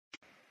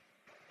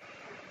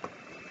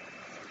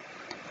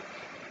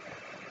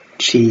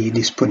ci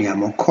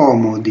disponiamo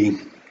comodi,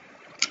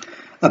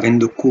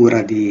 avendo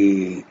cura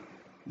di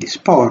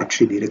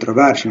disporci, di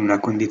ritrovarci in una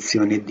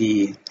condizione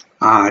di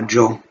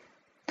agio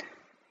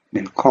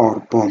nel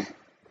corpo.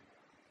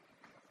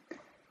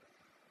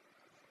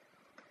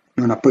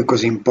 Non ha poi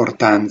così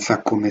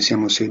importanza come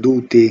siamo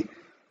seduti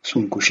su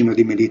un cuscino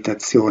di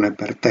meditazione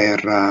per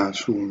terra,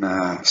 su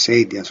una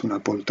sedia, su una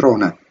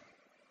poltrona.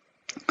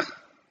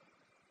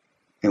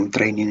 È un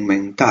training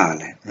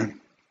mentale.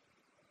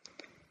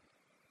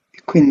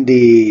 E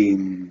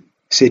quindi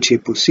se ci è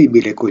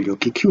possibile con gli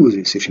occhi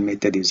chiusi, se ci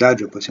mette a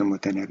disagio possiamo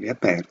tenerli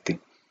aperti.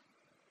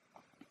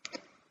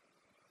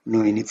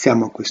 Noi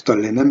iniziamo questo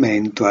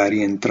allenamento a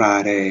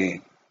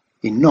rientrare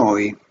in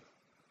noi,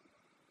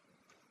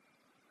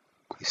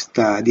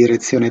 questa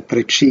direzione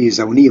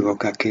precisa,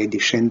 univoca che è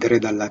discendere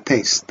dalla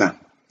testa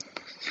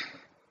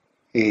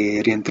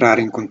e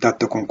rientrare in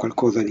contatto con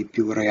qualcosa di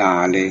più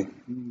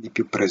reale, di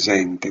più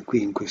presente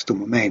qui in questo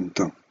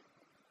momento.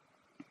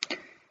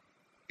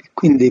 E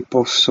quindi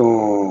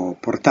posso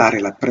portare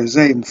la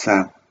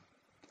presenza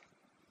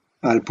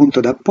al punto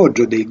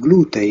d'appoggio dei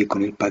glutei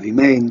con il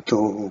pavimento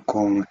o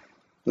con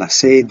la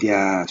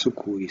sedia su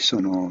cui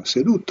sono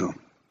seduto.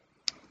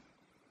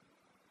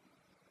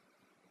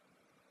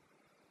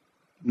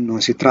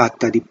 Non si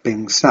tratta di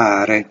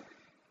pensare,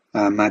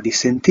 ma di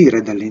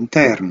sentire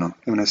dall'interno,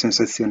 è una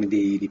sensazione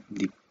di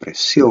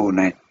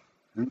pressione.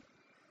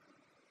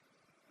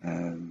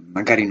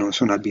 Magari non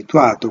sono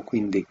abituato,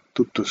 quindi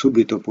tutto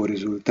subito può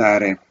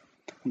risultare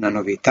una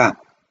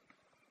novità,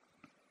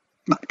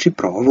 ma ci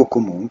provo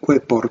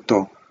comunque,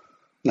 porto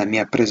la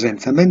mia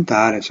presenza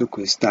mentale su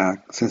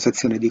questa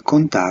sensazione di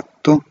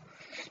contatto,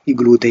 i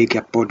glutei che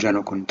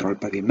appoggiano contro il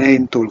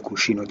pavimento, il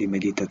cuscino di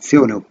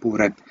meditazione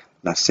oppure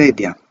la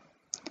sedia.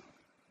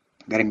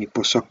 Magari mi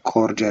posso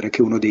accorgere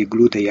che uno dei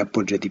glutei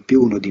appoggia di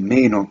più, uno di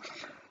meno,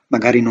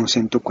 magari non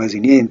sento quasi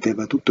niente,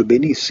 va tutto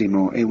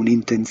benissimo, è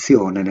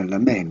un'intenzione nella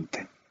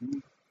mente.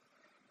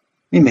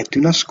 Mi metto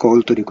in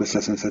ascolto di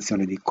questa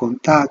sensazione di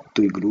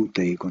contatto, i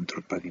glutei contro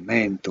il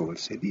pavimento o il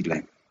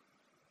sedile,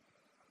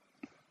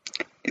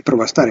 e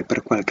provo a stare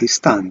per qualche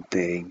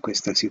istante in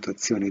questa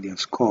situazione di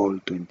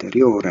ascolto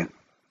interiore.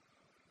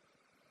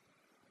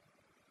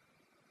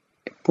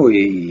 E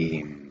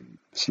poi,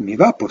 se mi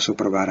va, posso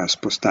provare a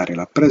spostare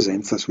la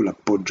presenza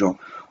sull'appoggio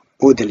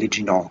o delle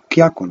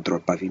ginocchia contro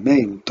il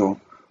pavimento,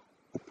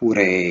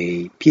 oppure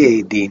i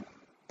piedi,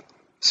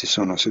 se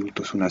sono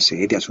seduto su una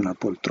sedia, su una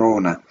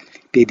poltrona,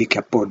 piedi che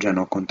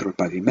appoggiano contro il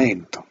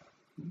pavimento.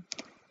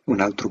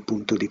 Un altro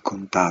punto di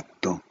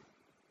contatto.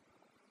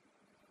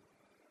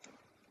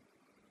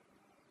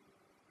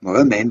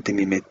 Nuovamente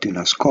mi metto in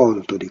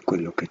ascolto di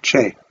quello che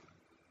c'è.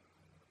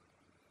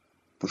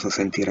 Posso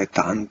sentire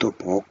tanto,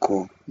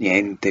 poco,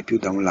 niente, più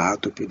da un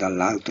lato, più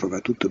dall'altro, va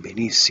tutto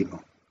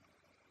benissimo.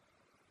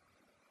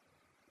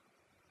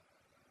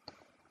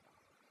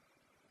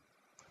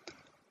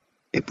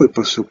 E poi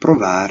posso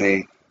provare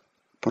a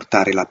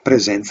portare la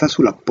presenza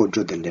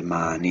sull'appoggio delle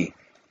mani.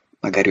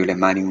 Magari ho le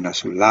mani una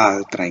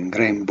sull'altra, in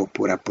grembo,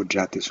 oppure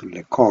appoggiate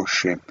sulle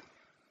cosce.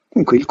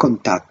 Comunque il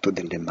contatto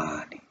delle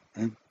mani.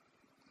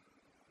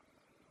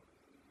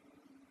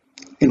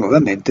 E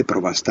nuovamente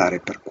provo a stare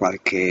per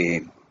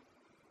qualche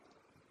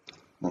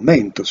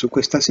momento su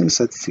questa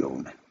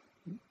sensazione.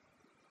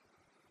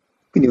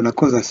 Quindi una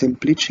cosa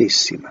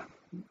semplicissima.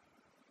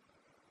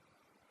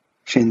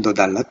 Scendo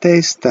dalla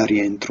testa,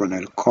 rientro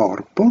nel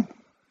corpo,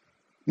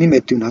 mi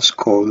metto in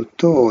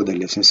ascolto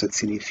delle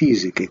sensazioni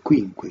fisiche qui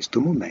in questo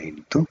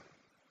momento,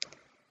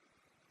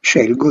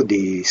 scelgo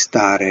di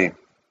stare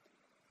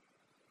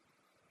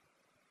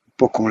un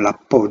po' con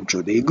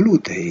l'appoggio dei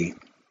glutei,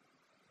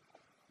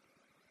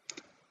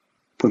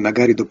 poi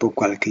magari dopo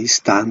qualche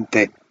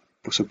istante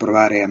posso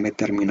provare a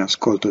mettermi in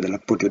ascolto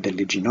dell'appoggio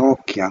delle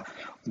ginocchia,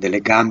 o delle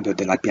gambe o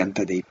della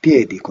pianta dei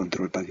piedi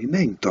contro il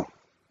pavimento.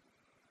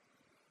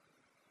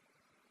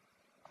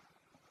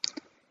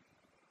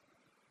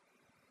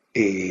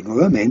 E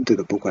nuovamente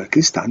dopo qualche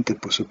istante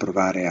posso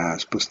provare a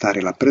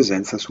spostare la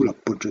presenza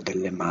sull'appoggio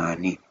delle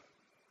mani.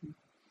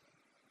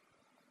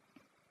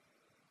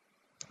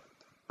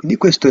 Quindi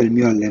questo è il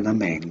mio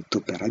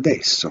allenamento per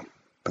adesso,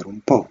 per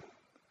un po'.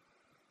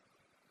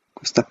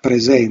 Questa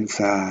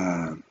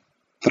presenza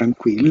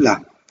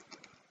tranquilla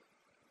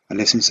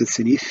alle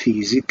sensazioni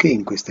fisiche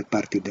in queste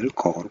parti del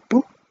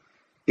corpo,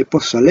 e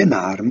posso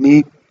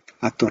allenarmi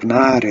a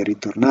tornare e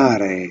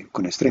ritornare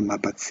con estrema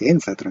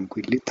pazienza e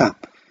tranquillità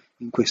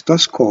in questo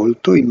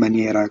ascolto in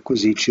maniera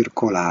così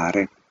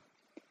circolare.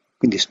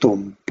 Quindi sto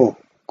un po'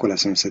 con la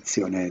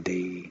sensazione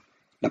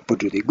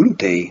dell'appoggio dei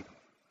glutei,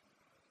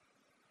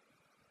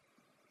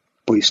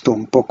 poi sto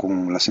un po'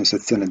 con la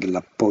sensazione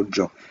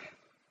dell'appoggio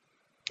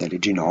delle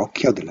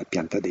ginocchia o della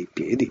pianta dei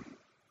piedi,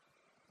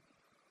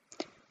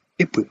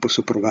 e poi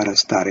posso provare a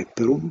stare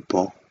per un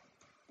po'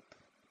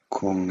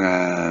 con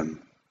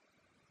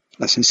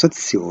la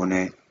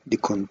sensazione di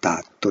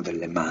contatto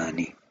delle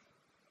mani.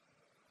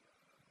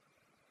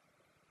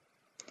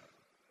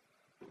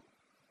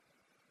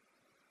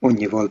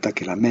 Ogni volta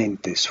che la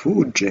mente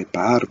sfugge,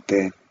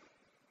 parte,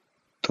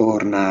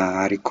 torna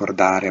a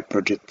ricordare, a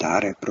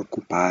progettare, a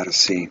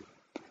preoccuparsi,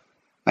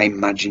 a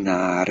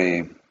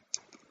immaginare.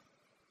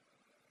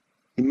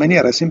 In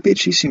maniera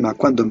semplicissima,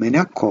 quando me ne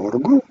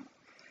accorgo,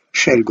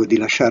 scelgo di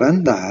lasciare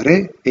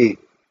andare e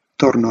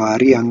torno a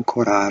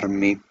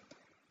riancorarmi,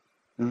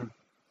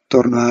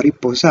 torno a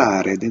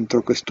riposare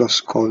dentro questo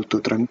ascolto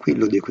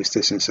tranquillo di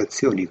queste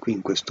sensazioni qui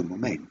in questo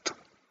momento.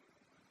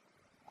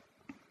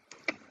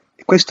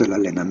 E questo è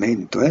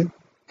l'allenamento, eh?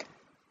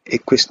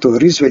 E questo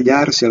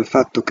risvegliarsi al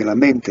fatto che la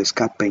mente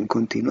scappa in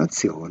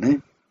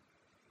continuazione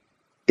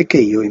e che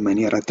io in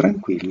maniera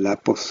tranquilla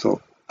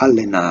posso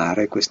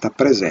allenare questa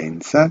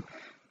presenza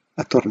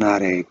a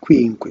tornare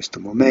qui in questo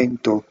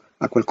momento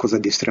a qualcosa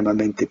di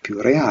estremamente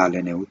più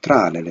reale,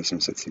 neutrale, le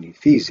sensazioni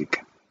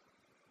fisiche,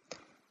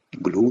 i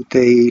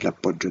glutei,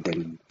 l'appoggio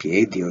dei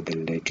piedi o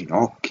delle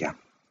ginocchia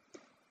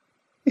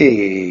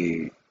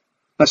e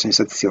la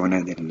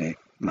sensazione delle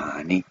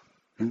mani,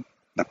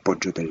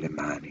 l'appoggio delle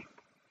mani.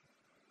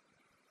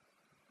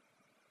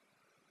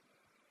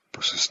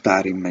 Posso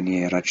stare in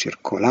maniera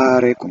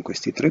circolare con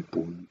questi 3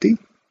 punti,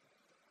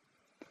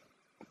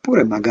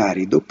 oppure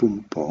magari dopo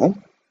un po',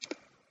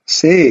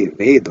 se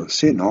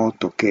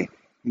noto che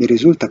mi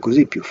risulta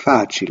così più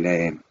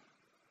facile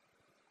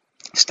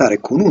stare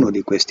con uno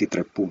di questi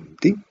 3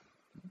 punti,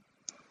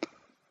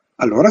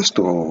 allora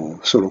sto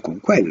solo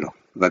con quello,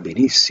 va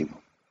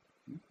benissimo.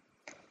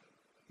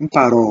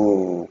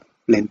 Imparo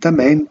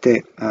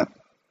lentamente a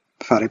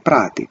fare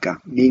pratica,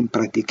 mi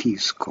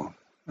impratichisco.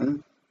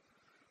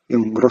 È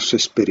un grosso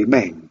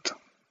esperimento.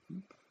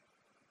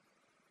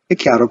 È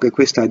chiaro che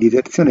questa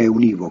direzione è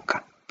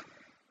univoca.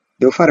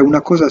 Devo fare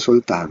una cosa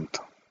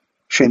soltanto.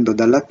 Scendo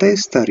dalla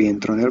testa,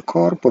 rientro nel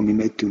corpo, mi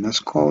metto in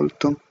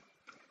ascolto,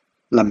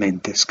 la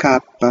mente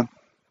scappa.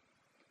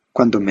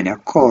 Quando me ne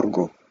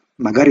accorgo,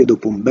 magari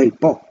dopo un bel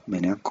po' me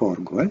ne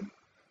accorgo,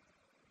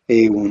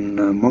 è un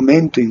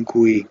momento in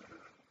cui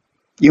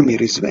io mi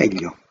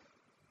risveglio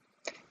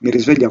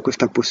a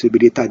questa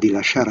possibilità di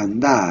lasciare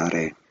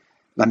andare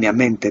la mia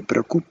mente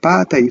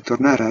preoccupata e di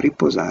tornare a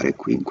riposare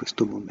qui in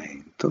questo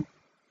momento.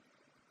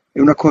 È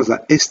una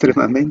cosa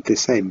estremamente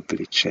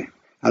semplice,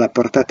 alla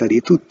portata di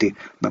tutti,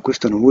 ma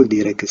questo non vuol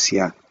dire che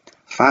sia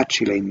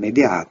facile e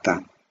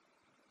immediata.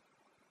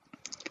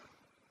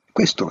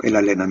 Questo è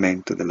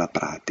l'allenamento della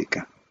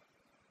pratica.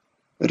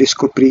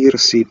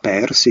 Riscoprirsi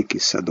persi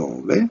chissà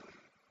dove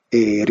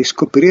e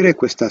riscoprire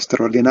questa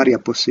straordinaria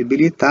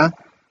possibilità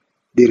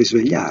di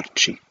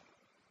risvegliarci,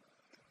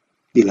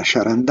 di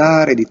lasciare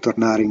andare, di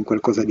tornare in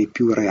qualcosa di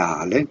più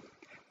reale,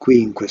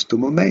 qui in questo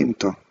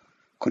momento,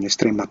 con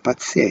estrema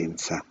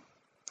pazienza.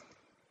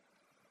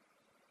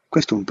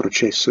 Questo è un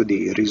processo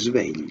di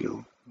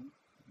risveglio,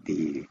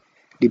 di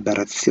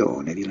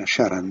liberazione, di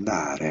lasciare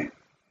andare.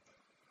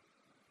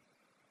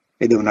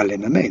 Ed è un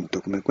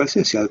allenamento, come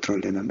qualsiasi altro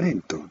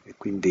allenamento, e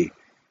quindi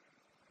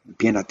in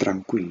piena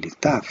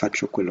tranquillità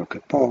faccio quello che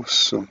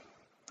posso,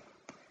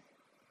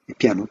 e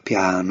piano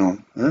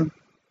piano,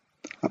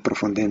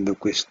 approfondendo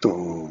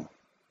questo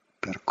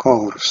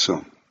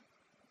percorso,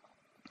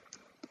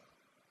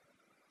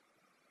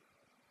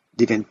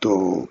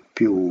 divento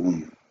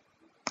più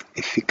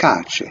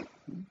efficace,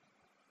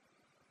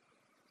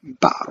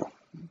 imparo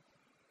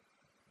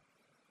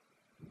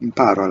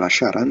a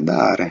lasciare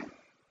andare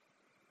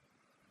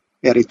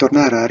e a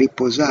ritornare a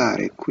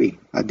riposare qui,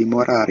 a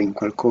dimorare in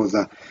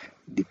qualcosa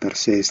di per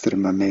sé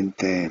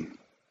estremamente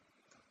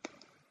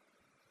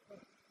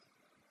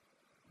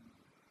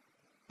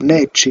né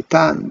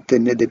eccitante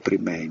né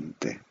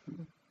deprimente.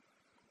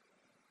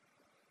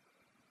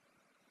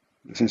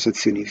 Le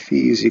sensazioni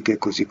fisiche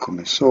così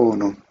come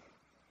sono,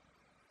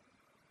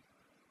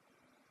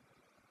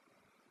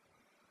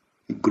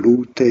 i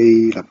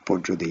glutei,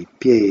 l'appoggio dei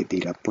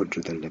piedi, l'appoggio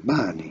delle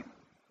mani,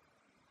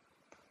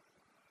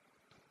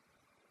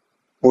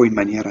 o in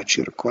maniera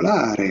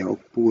circolare,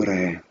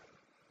 oppure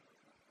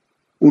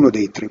uno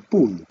dei 3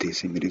 punti,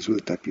 se mi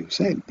risulta più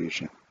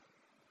semplice.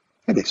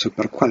 Adesso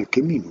per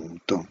qualche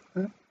minuto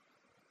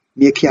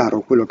mi è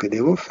chiaro quello che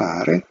devo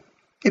fare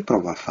e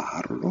provo a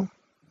farlo.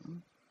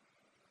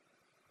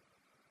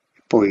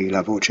 Poi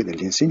la voce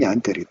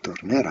dell'insegnante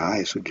ritornerà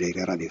e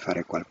suggerirà di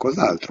fare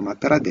qualcos'altro, ma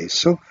per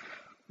adesso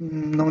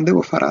non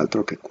devo fare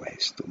altro che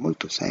questo,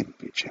 molto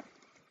semplice.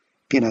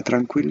 Piena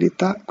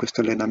tranquillità,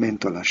 questo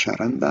allenamento a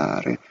lasciare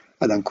andare,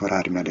 ad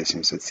ancorarmi alle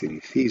sensazioni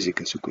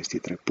fisiche su questi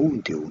 3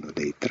 punti, o uno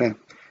dei 3,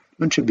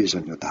 non c'è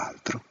bisogno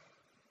d'altro.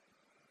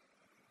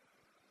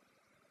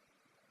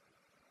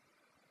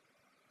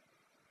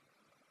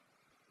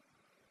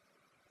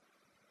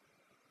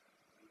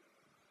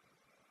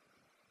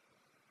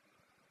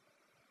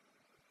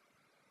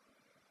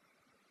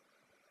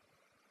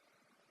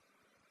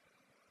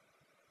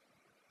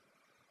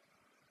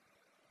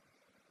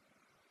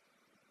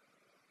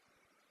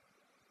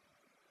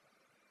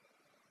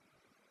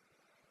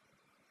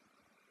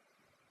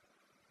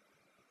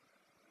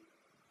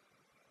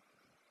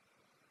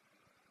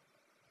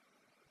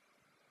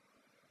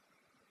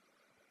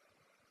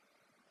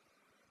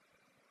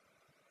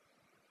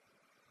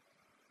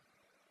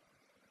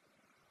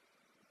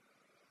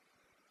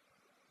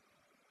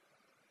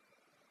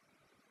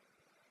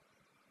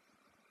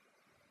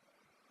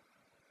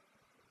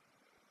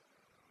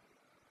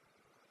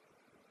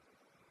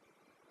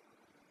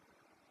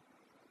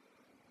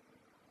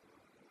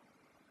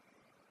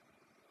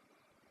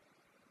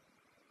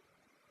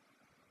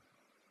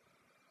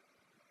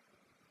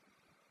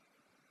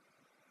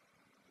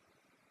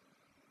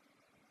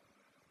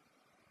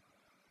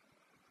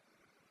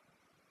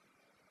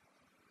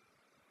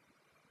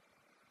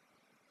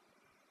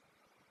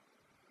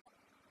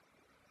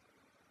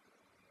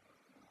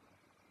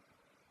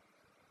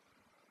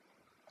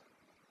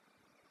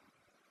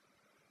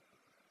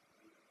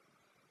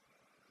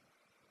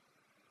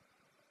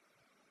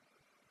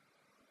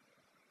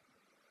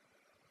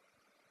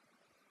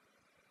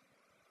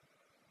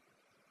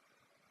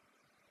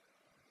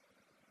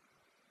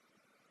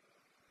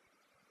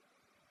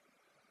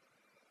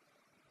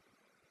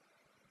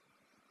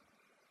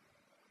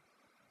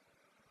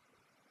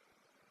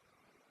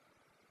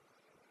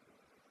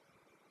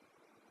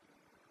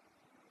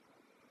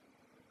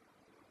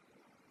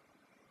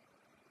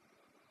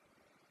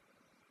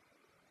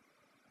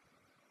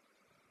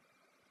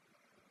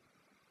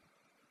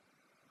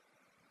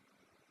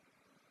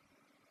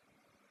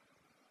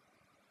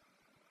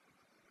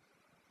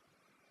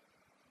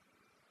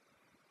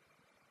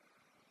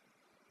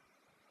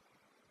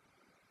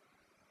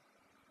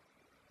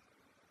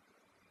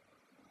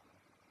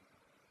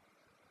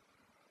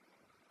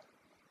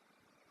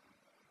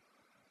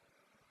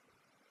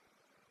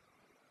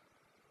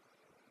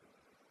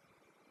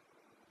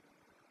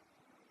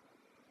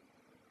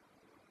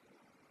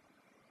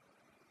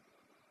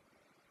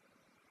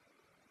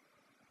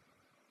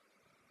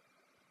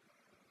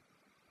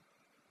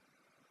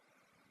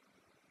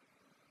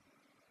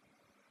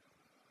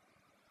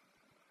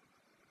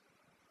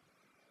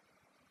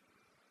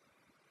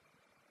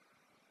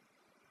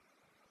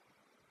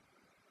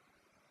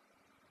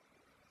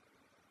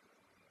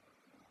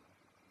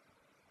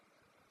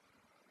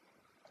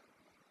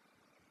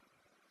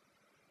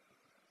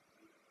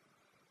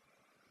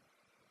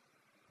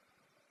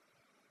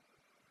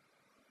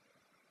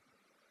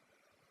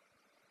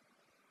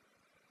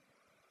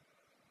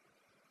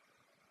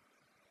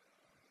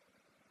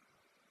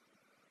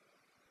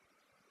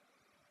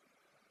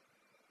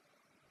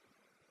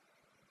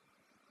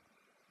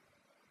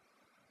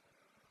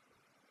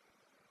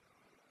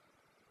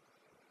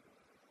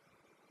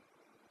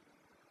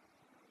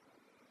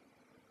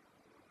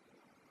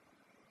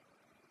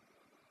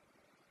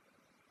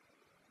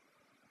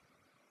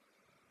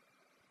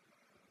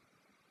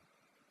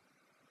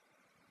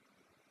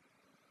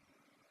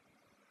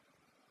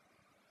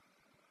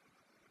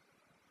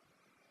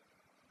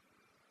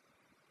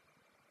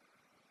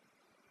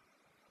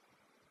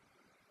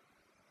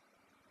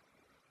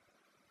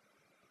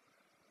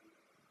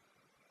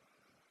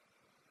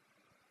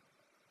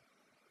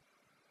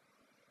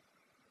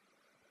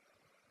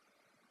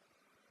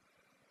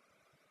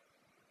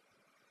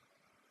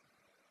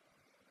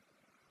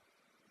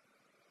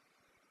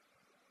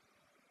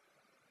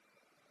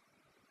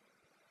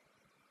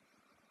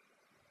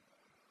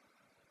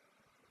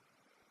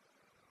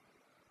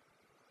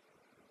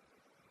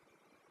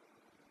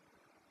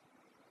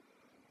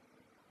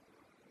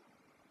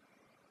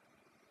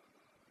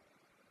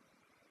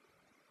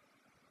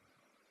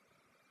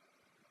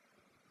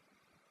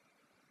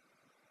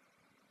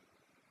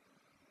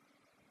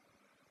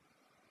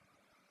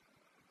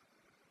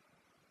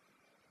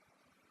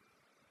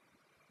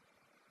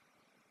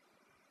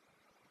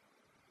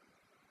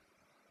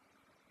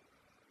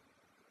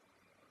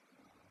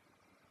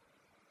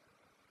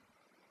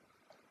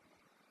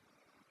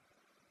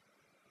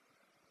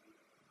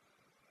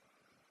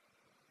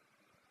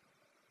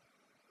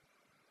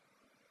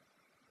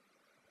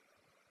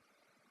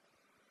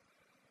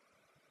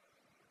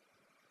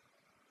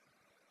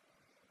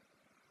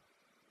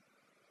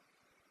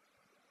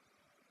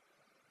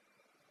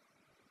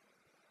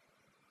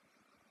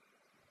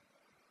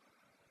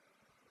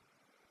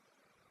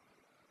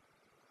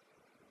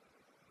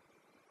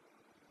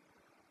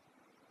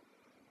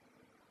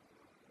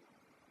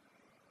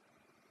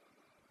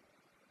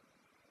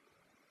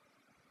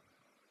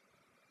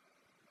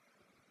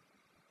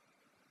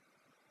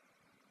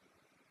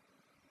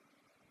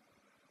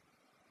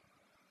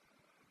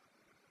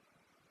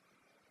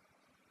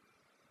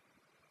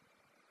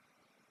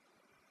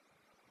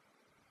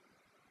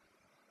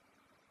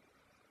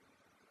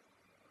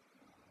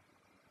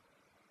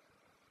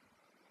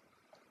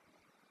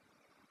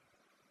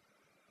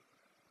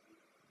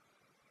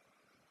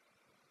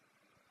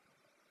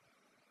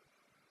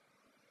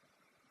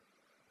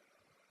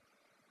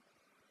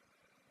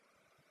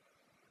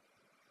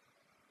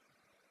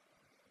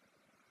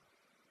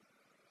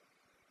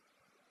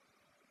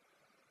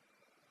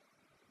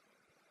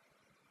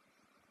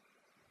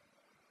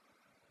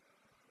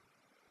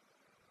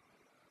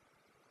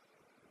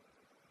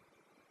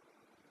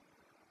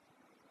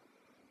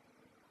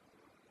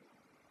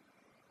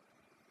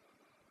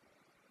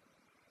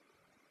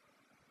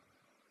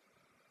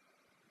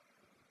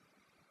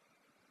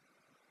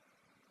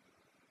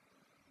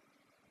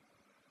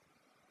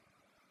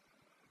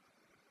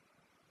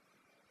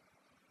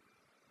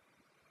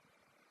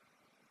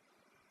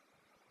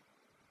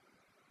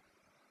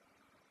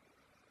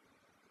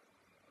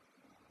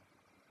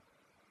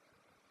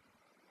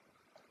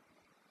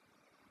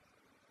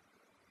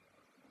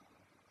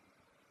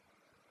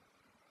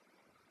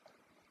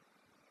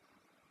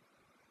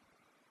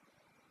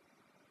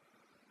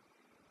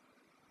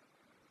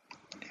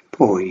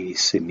 poi,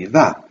 se mi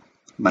va,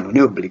 ma non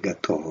è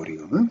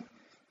obbligatorio,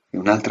 è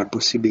un'altra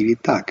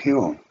possibilità che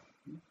ho,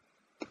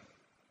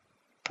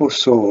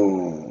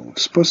 posso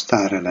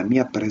spostare la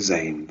mia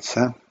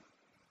presenza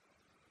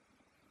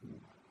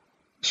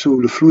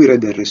sul fluire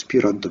del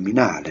respiro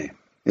addominale,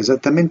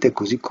 esattamente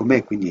così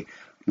com'è, quindi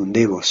non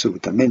devo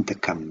assolutamente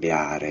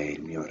cambiare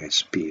il mio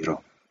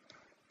respiro.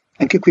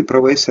 Anche qui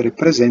provo a essere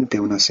presente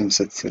a una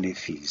sensazione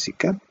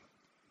fisica,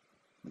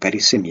 magari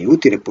se mi è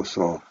utile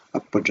posso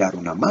appoggiare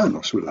una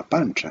mano sulla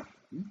pancia.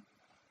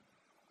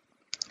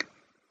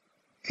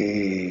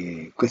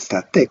 E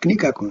questa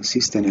tecnica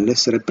consiste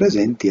nell'essere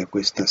presenti a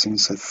questa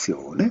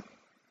sensazione,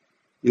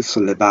 il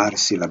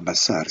sollevarsi,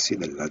 l'abbassarsi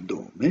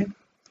dell'addome,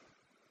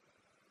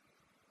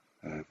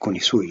 con i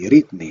suoi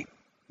ritmi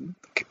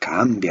che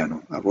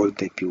cambiano, a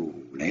volte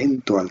più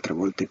lento, altre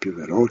volte più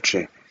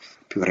veloce,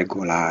 più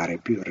regolare,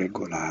 più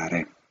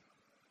irregolare.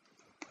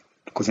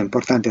 La cosa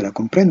importante da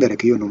comprendere è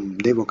che io non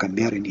devo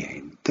cambiare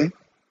niente,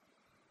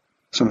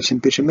 sono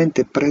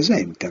semplicemente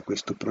presente a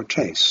questo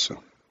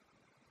processo.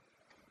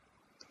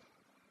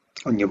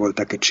 Ogni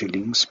volta che c'è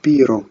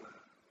l'inspiro,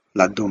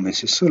 l'addome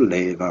si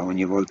solleva,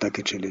 ogni volta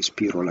che c'è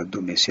l'espiro,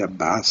 l'addome si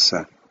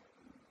abbassa.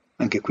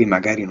 Anche qui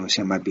magari non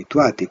siamo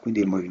abituati, quindi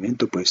il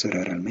movimento può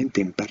essere realmente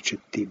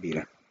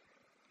impercettibile.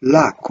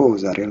 La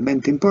cosa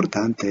realmente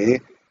importante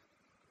è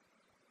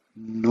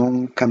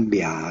non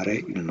cambiare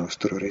il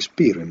nostro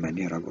respiro in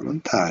maniera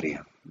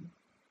volontaria.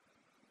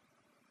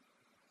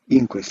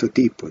 In questo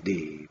tipo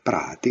di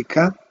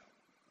pratica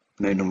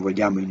noi non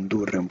vogliamo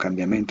indurre un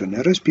cambiamento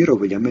nel respiro,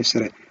 vogliamo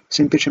essere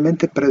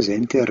semplicemente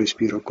presenti al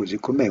respiro così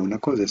com'è, una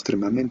cosa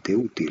estremamente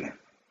utile.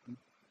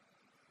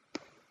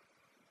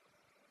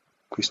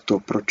 Questo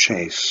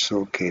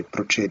processo che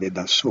procede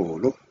da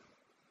solo,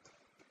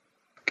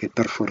 che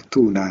per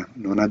fortuna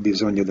non ha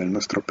bisogno del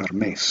nostro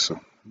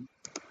permesso.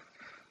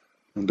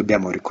 Non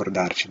dobbiamo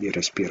ricordarci di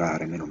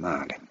respirare, meno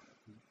male.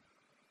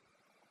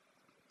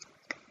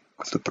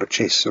 Questo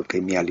processo che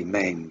mi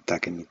alimenta,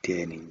 che mi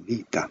tiene in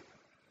vita,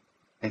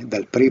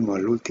 dal primo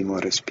all'ultimo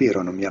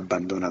respiro non mi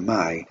abbandona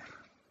mai.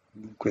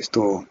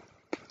 Questo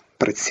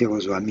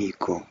prezioso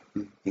amico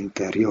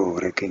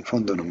interiore che in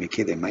fondo non mi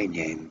chiede mai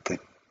niente,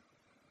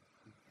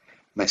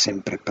 ma è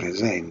sempre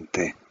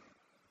presente.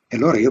 E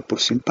allora io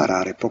posso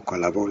imparare poco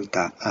alla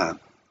volta a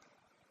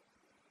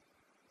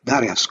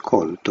dare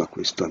ascolto a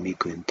questo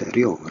amico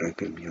interiore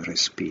che è il mio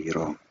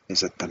respiro,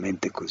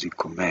 esattamente così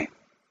com'è.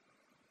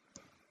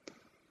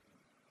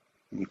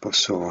 Mi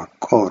posso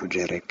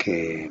accorgere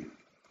che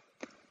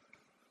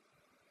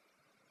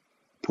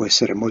può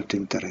essere molto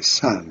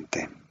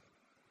interessante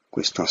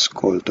questo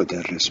ascolto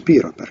del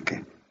respiro,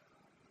 perché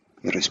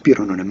il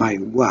respiro non è mai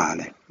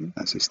uguale,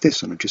 a se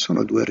stesso non ci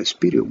sono due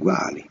respiri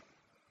uguali.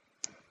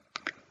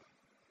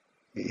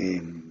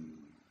 E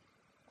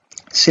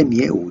se mi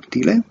è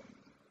utile,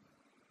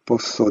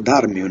 posso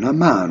darmi una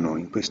mano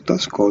in questo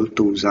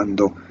ascolto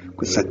usando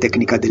questa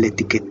tecnica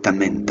dell'etichetta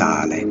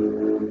mentale.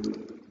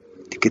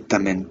 L'etichetta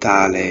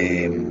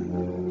mentale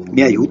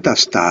mi aiuta a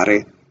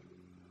stare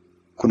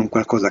con un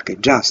qualcosa che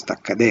già sta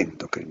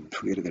accadendo, che è il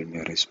fluire del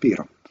mio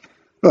respiro.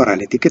 Allora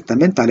l'etichetta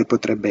mentale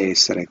potrebbe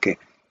essere che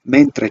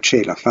mentre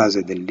c'è la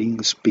fase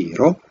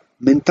dell'inspiro,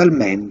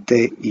 mentalmente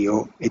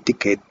io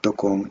etichetto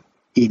con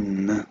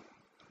in,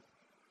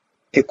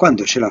 e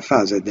quando c'è la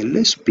fase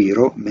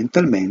dell'espiro,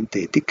 mentalmente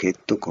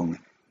etichetto con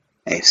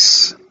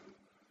es.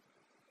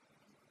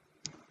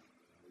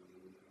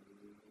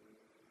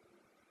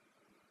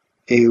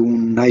 È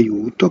un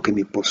aiuto che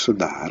mi posso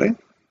dare.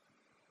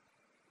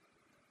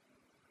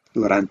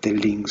 Durante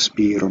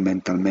l'inspiro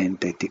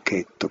mentalmente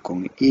etichetto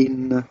con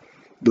in,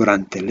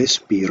 durante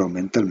l'espiro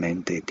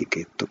mentalmente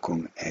etichetto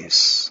con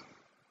es.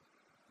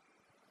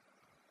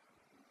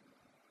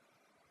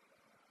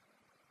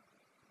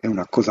 È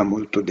una cosa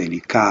molto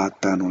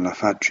delicata, non la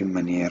faccio in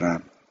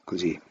maniera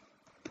così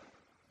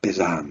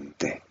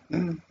pesante,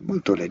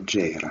 molto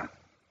leggera.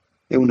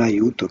 È un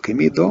aiuto che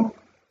mi do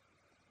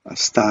a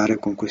stare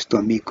con questo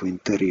amico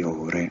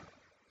interiore,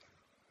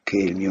 che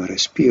è il mio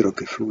respiro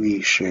che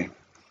fluisce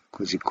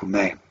così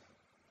com'è,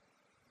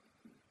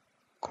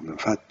 come ho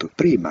fatto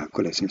prima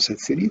con le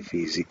sensazioni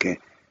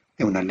fisiche.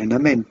 È un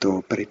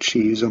allenamento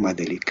preciso ma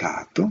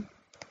delicato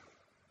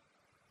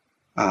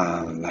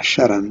a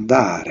lasciare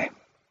andare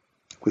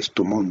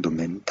questo mondo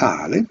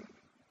mentale,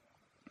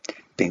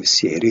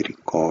 pensieri,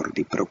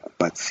 ricordi,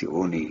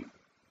 preoccupazioni,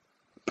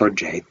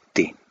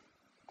 progetti,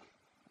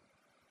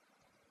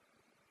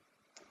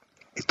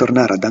 e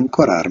tornare ad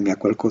ancorarmi a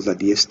qualcosa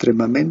di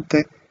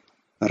estremamente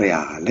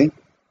reale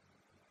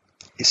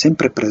e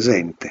sempre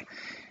presente.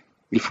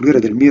 Il fluire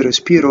del mio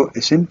respiro è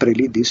sempre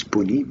lì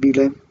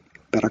disponibile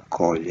per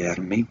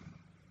accogliermi,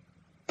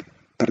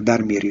 per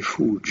darmi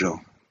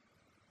rifugio.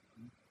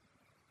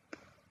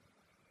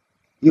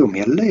 Io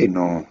mi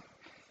alleno,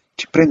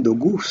 ci prendo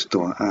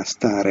gusto a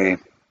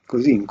stare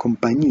così in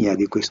compagnia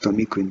di questo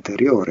amico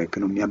interiore che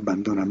non mi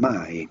abbandona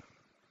mai,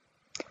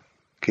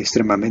 che è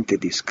estremamente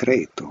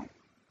discreto,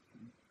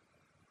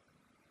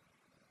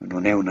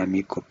 non è un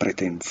amico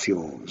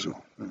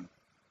pretenzioso.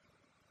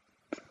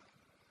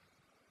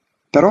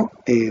 però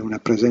è una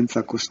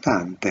presenza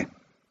costante,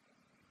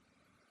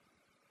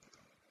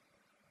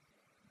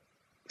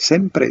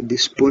 sempre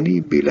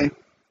disponibile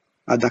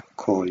ad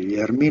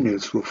accogliermi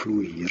nel suo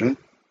fluire.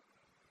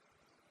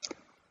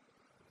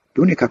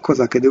 L'unica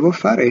cosa che devo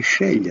fare è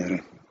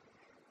scegliere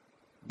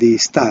di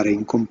stare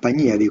in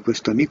compagnia di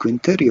questo amico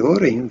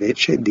interiore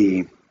invece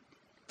di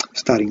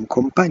stare in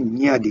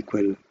compagnia di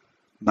quel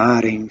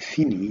mare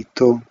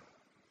infinito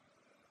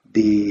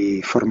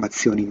di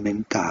formazioni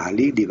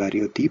mentali di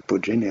vario tipo,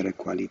 genere e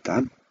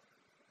qualità,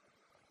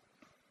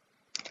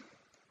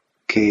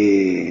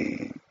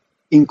 che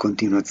in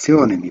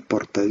continuazione mi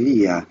porta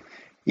via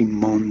in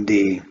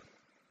mondi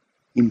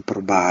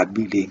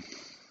improbabili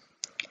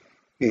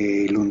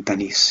e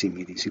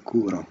lontanissimi di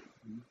sicuro,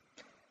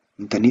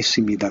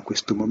 lontanissimi da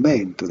questo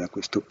momento, da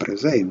questo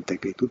presente,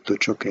 che è tutto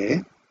ciò che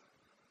è,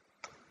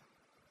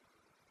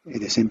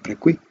 ed è sempre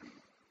qui.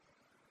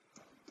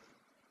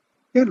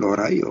 E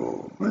allora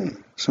io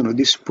sono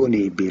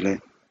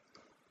disponibile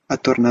a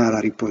tornare a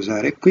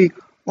riposare qui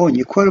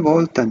ogni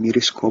qualvolta mi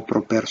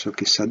riscopro perso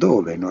chissà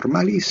dove,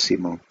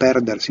 normalissimo,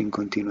 perdersi in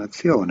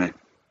continuazione.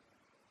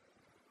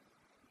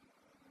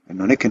 E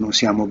non è che non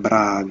siamo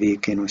bravi,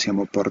 che non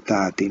siamo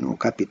portati, no,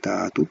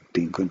 capita a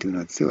tutti in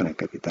continuazione,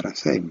 capiterà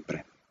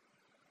sempre.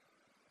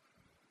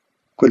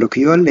 Quello che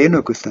io alleno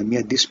è questa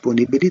mia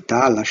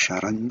disponibilità a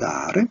lasciare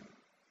andare,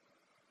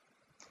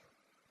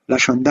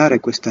 lascio andare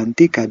questa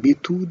antica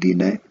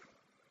abitudine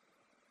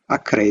a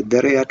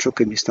credere a ciò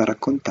che mi sta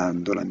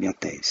raccontando la mia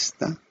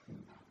testa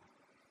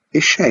e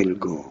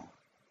scelgo,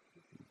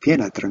 in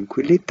piena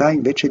tranquillità,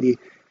 invece di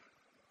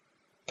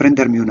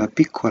prendermi una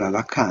piccola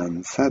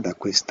vacanza da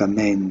questa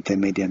mente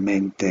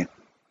mediamente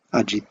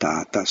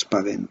agitata,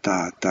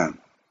 spaventata,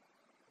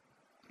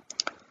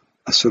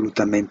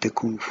 assolutamente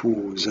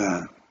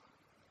confusa,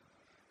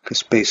 che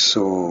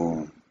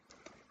spesso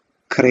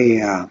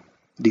crea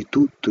di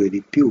tutto e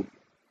di più.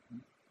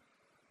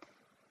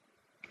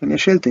 La mia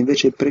scelta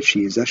invece è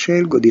precisa,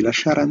 scelgo di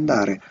lasciare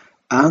andare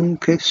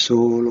anche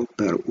solo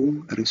per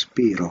un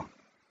respiro.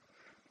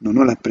 Non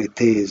ho la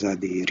pretesa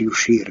di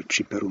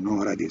riuscirci per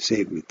un'ora di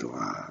seguito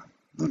a...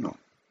 No.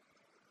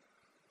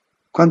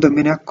 Quando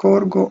me ne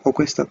accorgo ho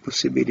questa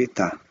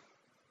possibilità.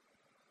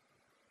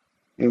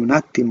 È un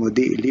attimo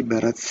di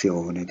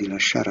liberazione, di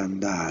lasciare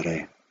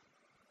andare.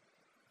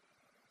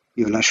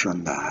 Io lascio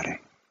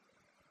andare,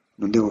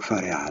 non devo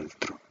fare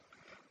altro.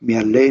 Mi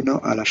alleno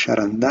a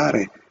lasciare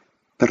andare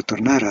per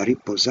tornare a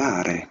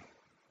riposare.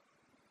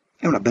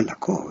 È una bella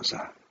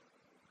cosa.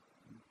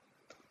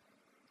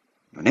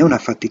 Non è una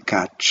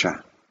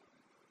faticaccia.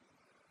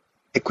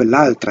 È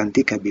quell'altra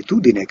antica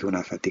abitudine che è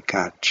una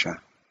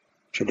faticaccia,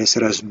 cioè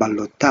l'essere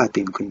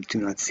sballottati in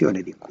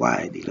continuazione di qua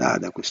e di là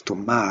da questo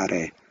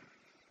mare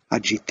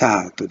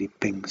agitato di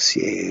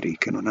pensieri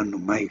che non hanno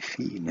mai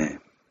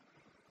fine,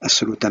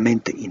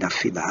 assolutamente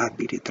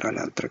inaffidabili tra le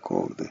altre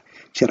cose,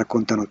 ci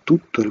raccontano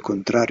tutto e il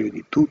contrario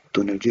di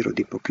tutto nel giro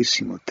di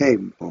pochissimo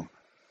tempo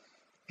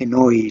e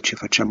noi ci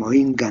facciamo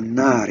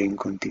ingannare in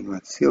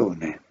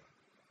continuazione.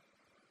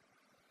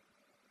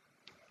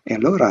 E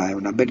allora è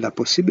una bella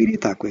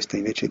possibilità questa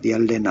invece di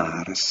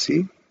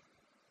allenarsi,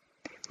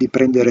 di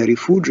prendere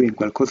rifugio in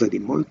qualcosa di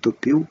molto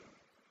più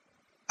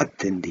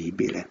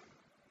attendibile,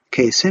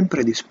 che è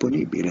sempre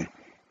disponibile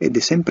ed è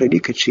sempre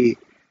lì che ci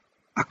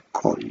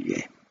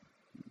accoglie.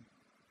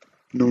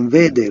 Non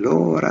vede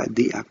l'ora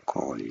di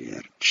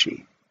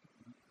accoglierci.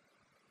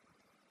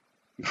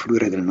 Il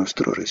fluire del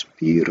nostro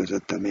respiro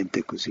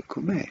esattamente così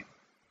com'è.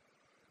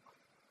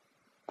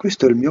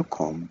 Questo è il mio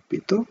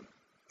compito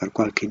per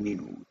qualche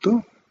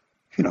minuto,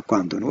 fino a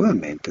quando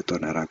nuovamente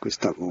tornerà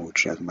questa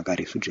voce a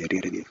magari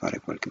suggerire di fare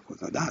qualche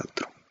cosa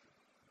d'altro.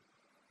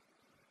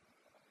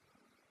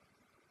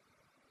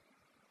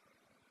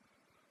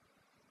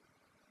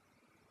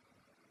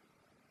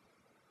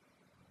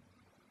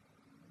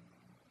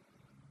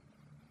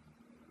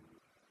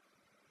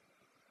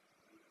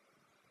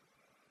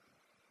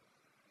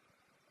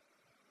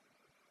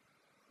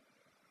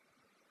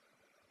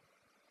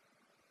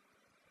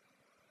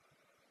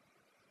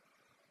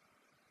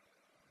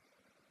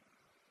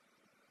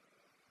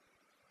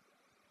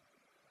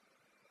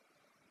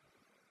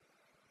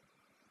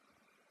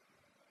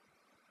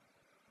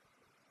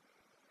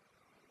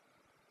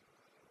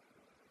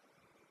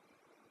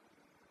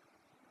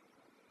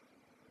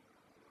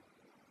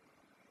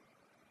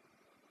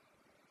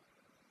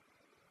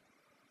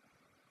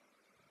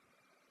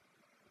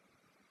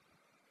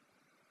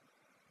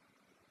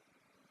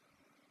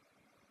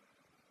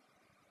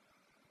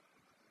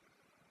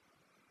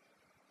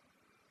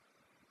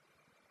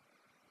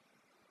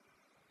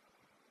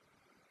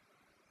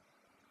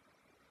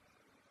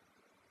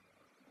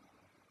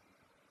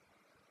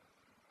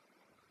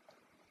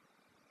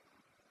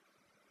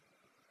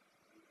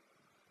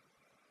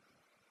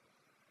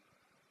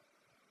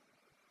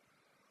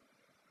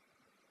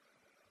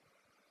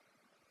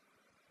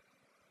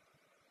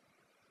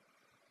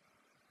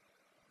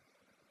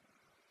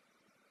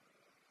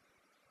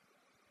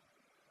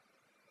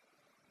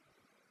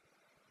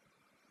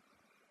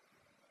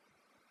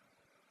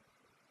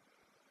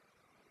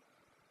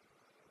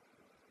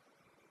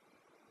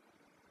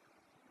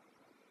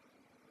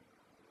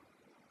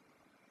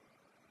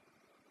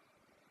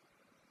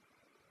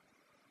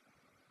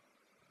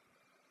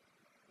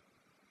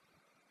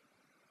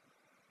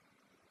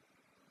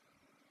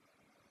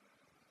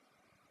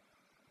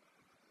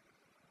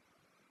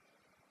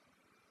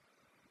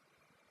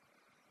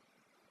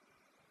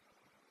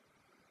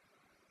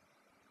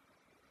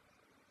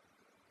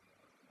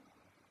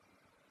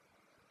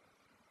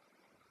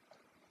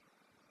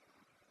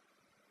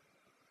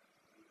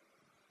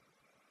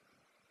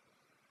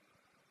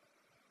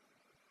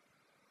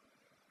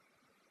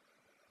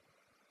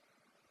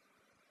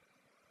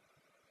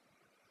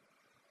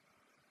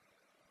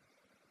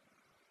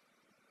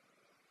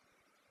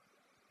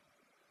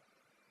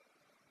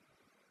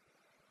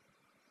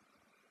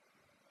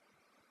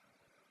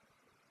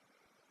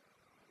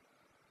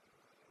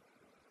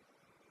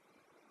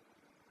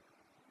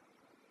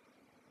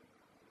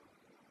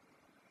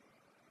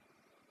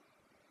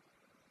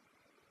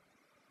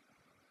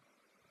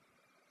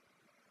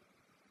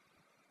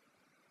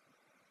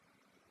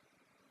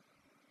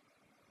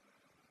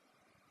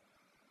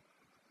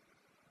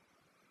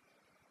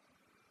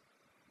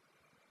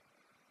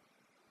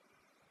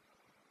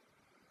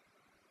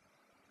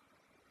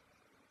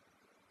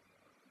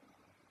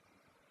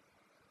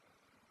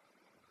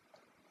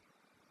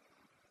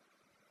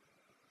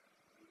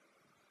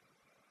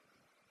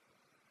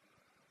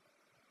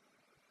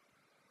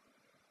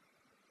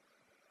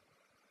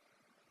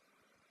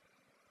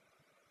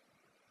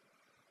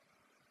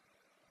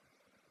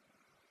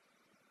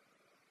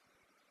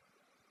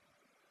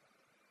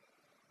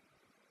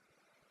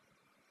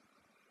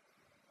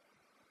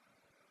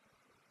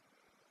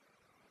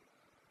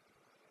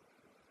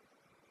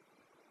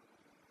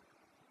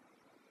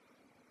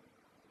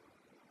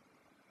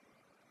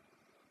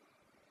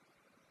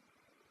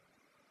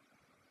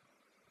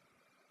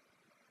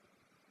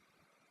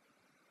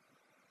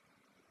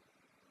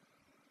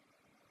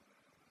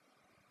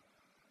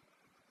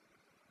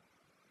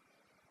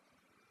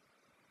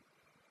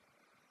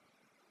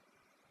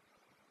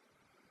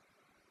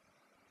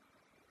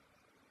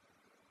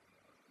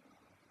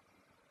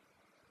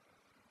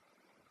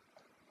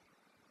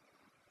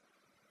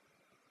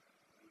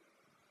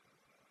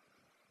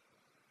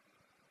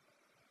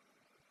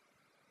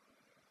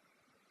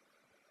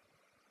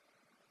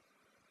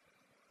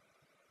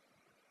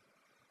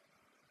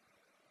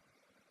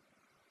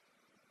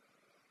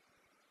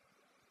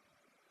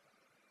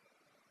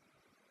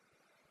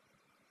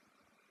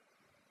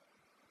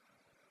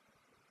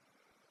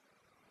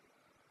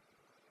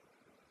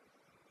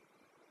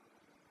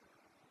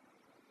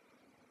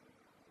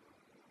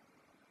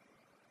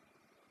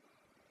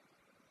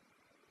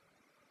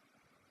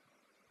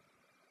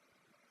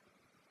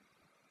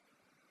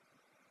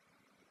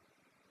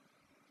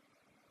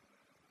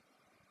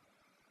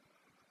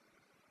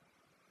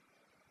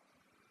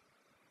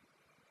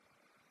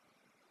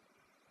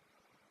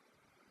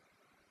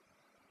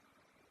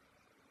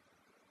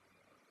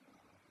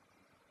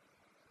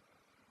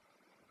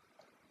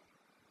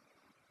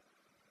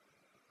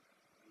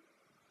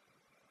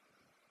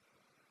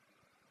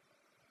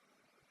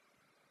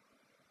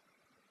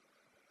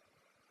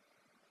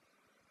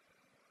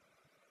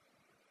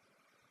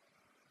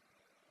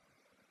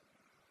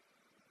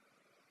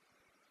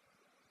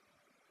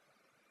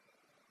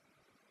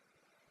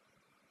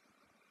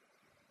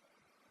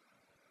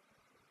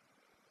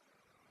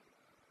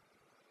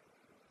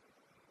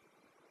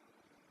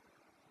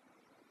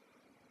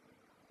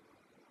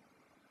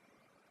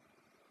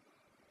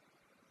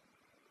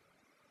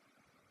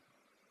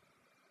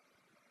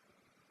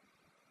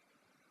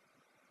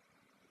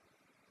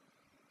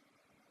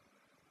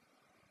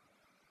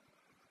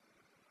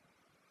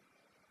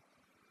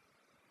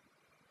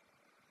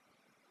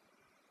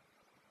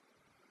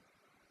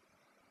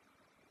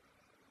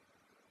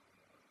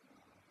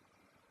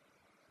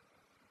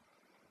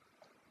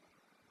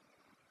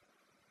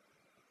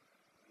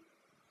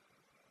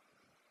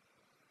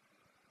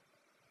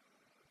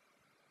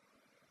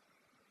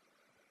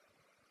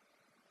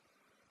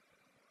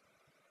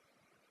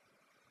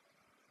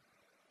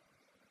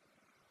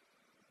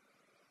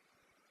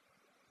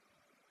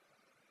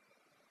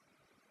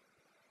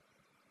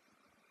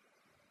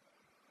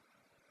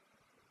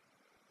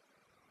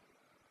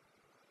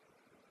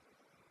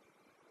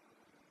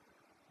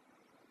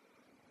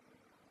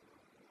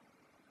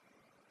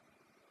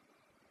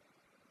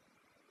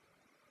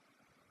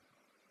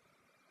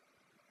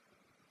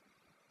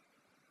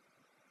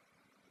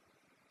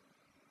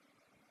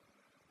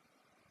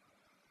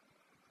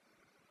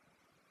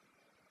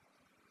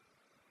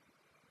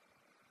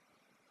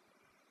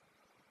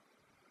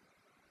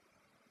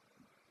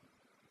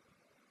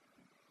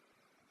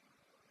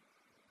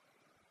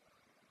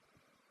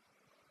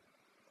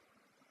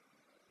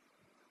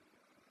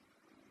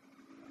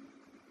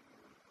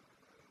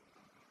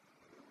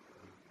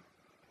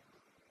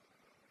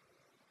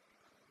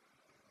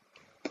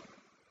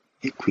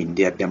 E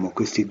quindi abbiamo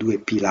questi due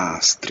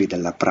pilastri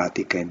della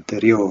pratica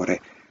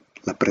interiore,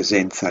 la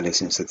presenza alle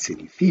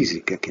sensazioni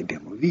fisiche che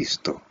abbiamo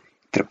visto,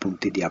 i tre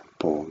punti di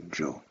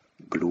appoggio,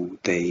 i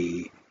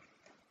glutei,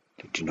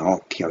 le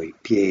ginocchia o i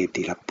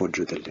piedi,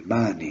 l'appoggio delle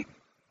mani.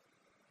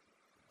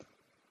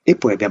 E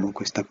poi abbiamo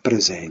questa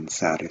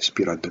presenza al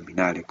respiro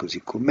addominale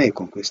così com'è,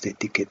 con questa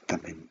etichetta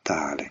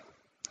mentale.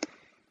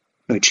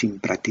 Noi ci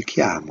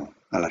impratichiamo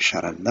a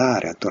lasciare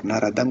andare, a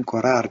tornare ad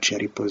ancorarci, a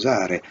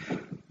riposare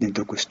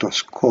dentro questo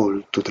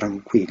ascolto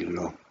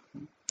tranquillo,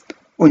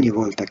 ogni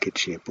volta che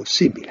ci è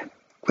possibile.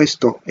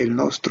 Questo è il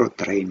nostro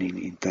training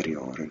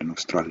interiore, il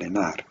nostro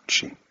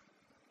allenarci.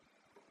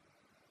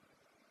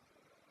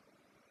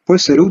 Può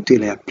essere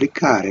utile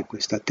applicare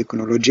questa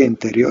tecnologia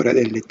interiore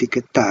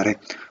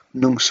dell'etichettare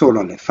non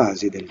solo alle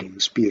fasi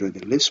dell'inspiro e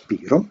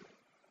dell'espiro,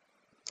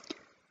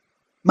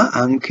 ma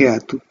anche a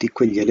tutti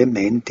quegli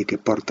elementi che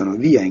portano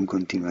via in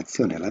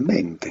continuazione la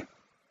mente.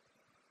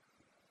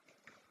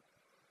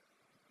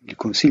 Il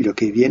consiglio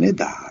che viene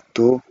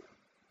dato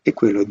è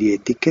quello di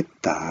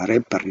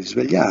etichettare per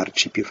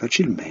risvegliarci più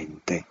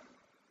facilmente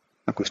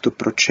a questo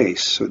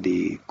processo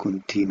di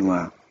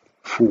continua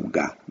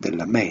fuga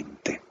della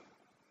mente.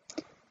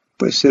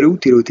 Può essere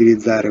utile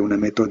utilizzare una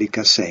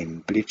metodica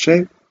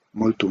semplice,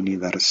 molto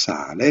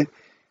universale,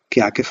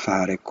 che ha a che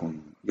fare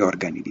con gli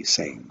organi di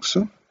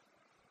senso.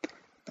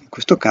 In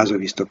questo caso,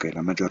 visto che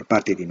la maggior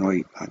parte di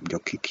noi ha gli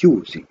occhi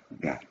chiusi,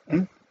 magari,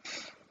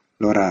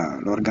 allora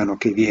l'organo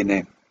che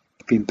viene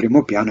più in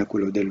primo piano è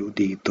quello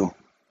dell'udito.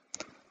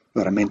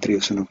 Allora, mentre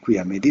io sono qui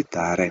a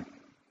meditare,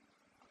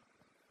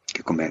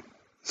 che come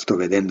sto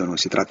vedendo non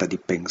si tratta di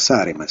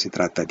pensare, ma si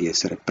tratta di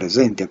essere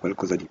presenti a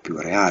qualcosa di più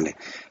reale,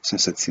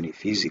 sensazioni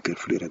fisiche, il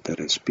fluire del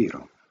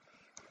respiro.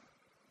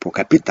 Può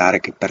capitare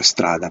che per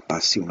strada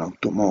passi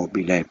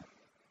un'automobile,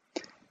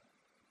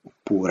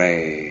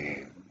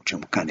 oppure c'è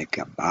un cane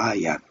che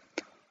abbaia,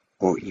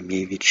 o i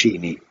miei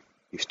vicini,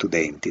 gli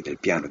studenti del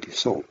piano di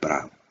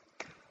sopra,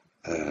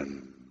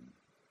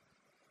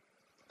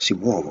 si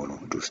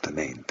muovono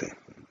giustamente,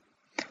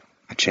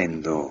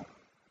 facendo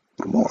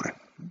rumore.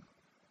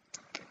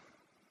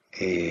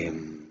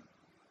 E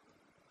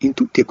in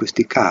tutti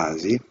questi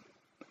casi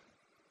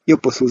io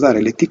posso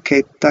usare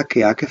l'etichetta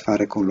che ha a che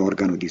fare con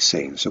l'organo di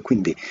senso,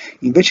 quindi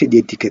invece di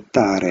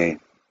etichettare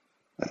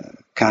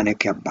cane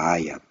che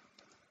abbaia,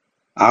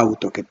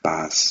 auto che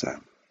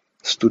passa,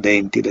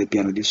 studenti del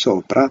piano di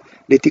sopra,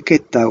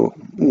 l'etichetta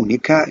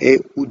unica è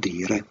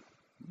udire.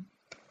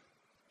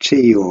 Cioè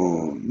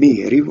io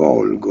mi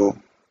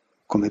rivolgo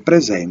come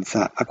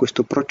presenza a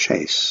questo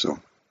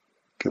processo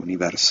che è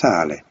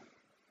universale,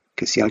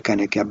 che sia il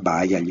cane che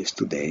abbaia, gli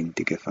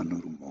studenti che fanno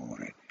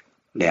rumore,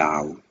 le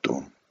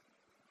auto.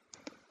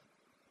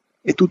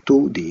 È tutto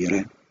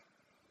udire.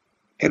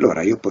 E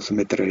allora io posso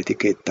mettere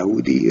l'etichetta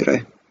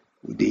udire,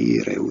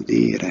 udire,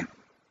 udire.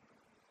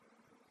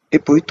 E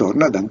poi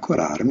torno ad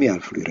ancorarmi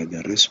al fluire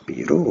del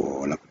respiro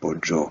o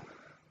all'appoggio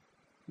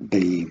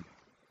dei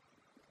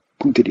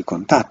punti di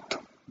contatto.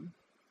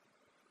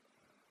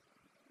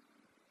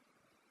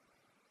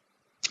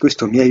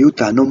 Questo mi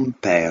aiuta a non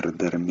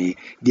perdermi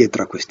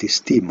dietro a questi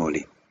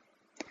stimoli.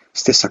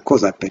 Stessa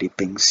cosa per i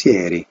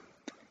pensieri.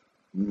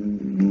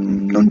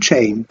 Non c'è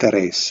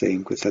interesse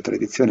in questa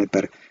tradizione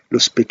per lo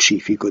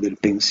specifico del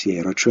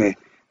pensiero, cioè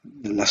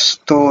la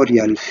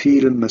storia, il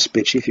film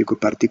specifico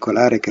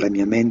particolare che la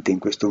mia mente in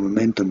questo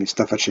momento mi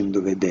sta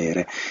facendo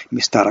vedere, mi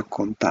sta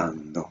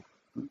raccontando.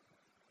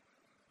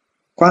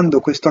 Quando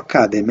questo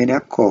accade e me ne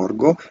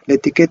accorgo,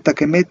 l'etichetta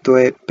che metto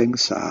è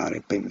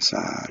pensare,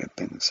 pensare,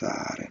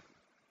 pensare.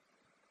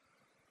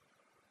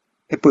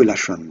 E poi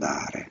lascio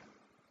andare.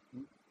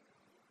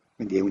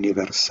 Quindi è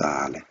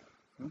universale.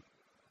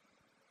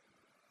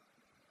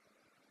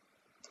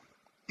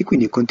 E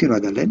quindi continuo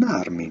ad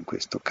allenarmi in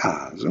questo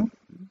caso.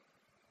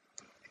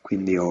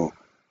 Quindi ho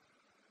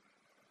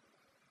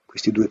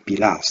questi due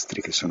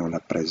pilastri che sono la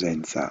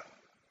presenza,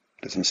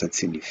 le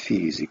sensazioni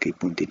fisiche, i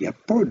punti di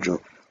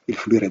appoggio, il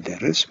fluire del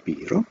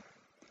respiro,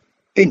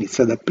 e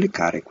inizio ad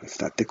applicare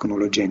questa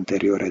tecnologia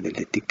interiore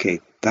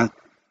dell'etichetta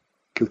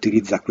che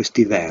utilizza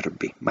questi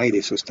verbi, mai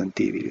dei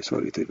sostantivi, di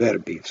solito i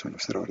verbi sono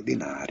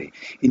straordinari,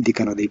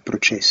 indicano dei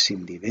processi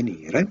in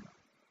divenire,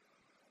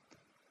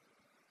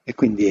 e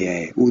quindi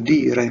è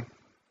udire,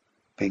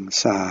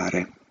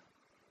 pensare,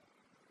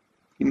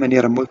 in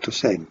maniera molto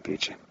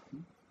semplice.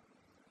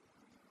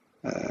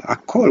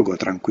 Accolgo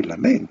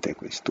tranquillamente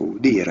questo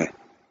udire,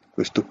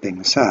 questo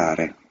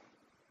pensare,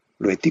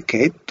 lo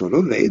etichetto,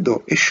 lo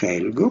vedo e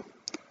scelgo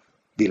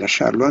di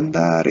lasciarlo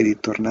andare, di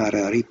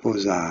tornare a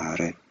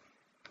riposare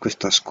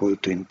questo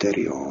ascolto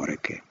interiore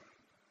che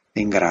è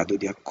in grado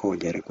di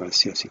accogliere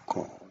qualsiasi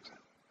cosa.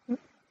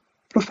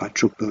 Lo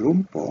faccio per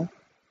un po',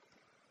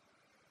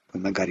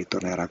 poi magari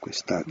tornerà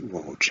questa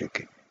voce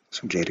che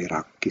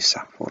suggerirà,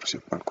 chissà,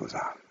 forse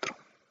qualcos'altro.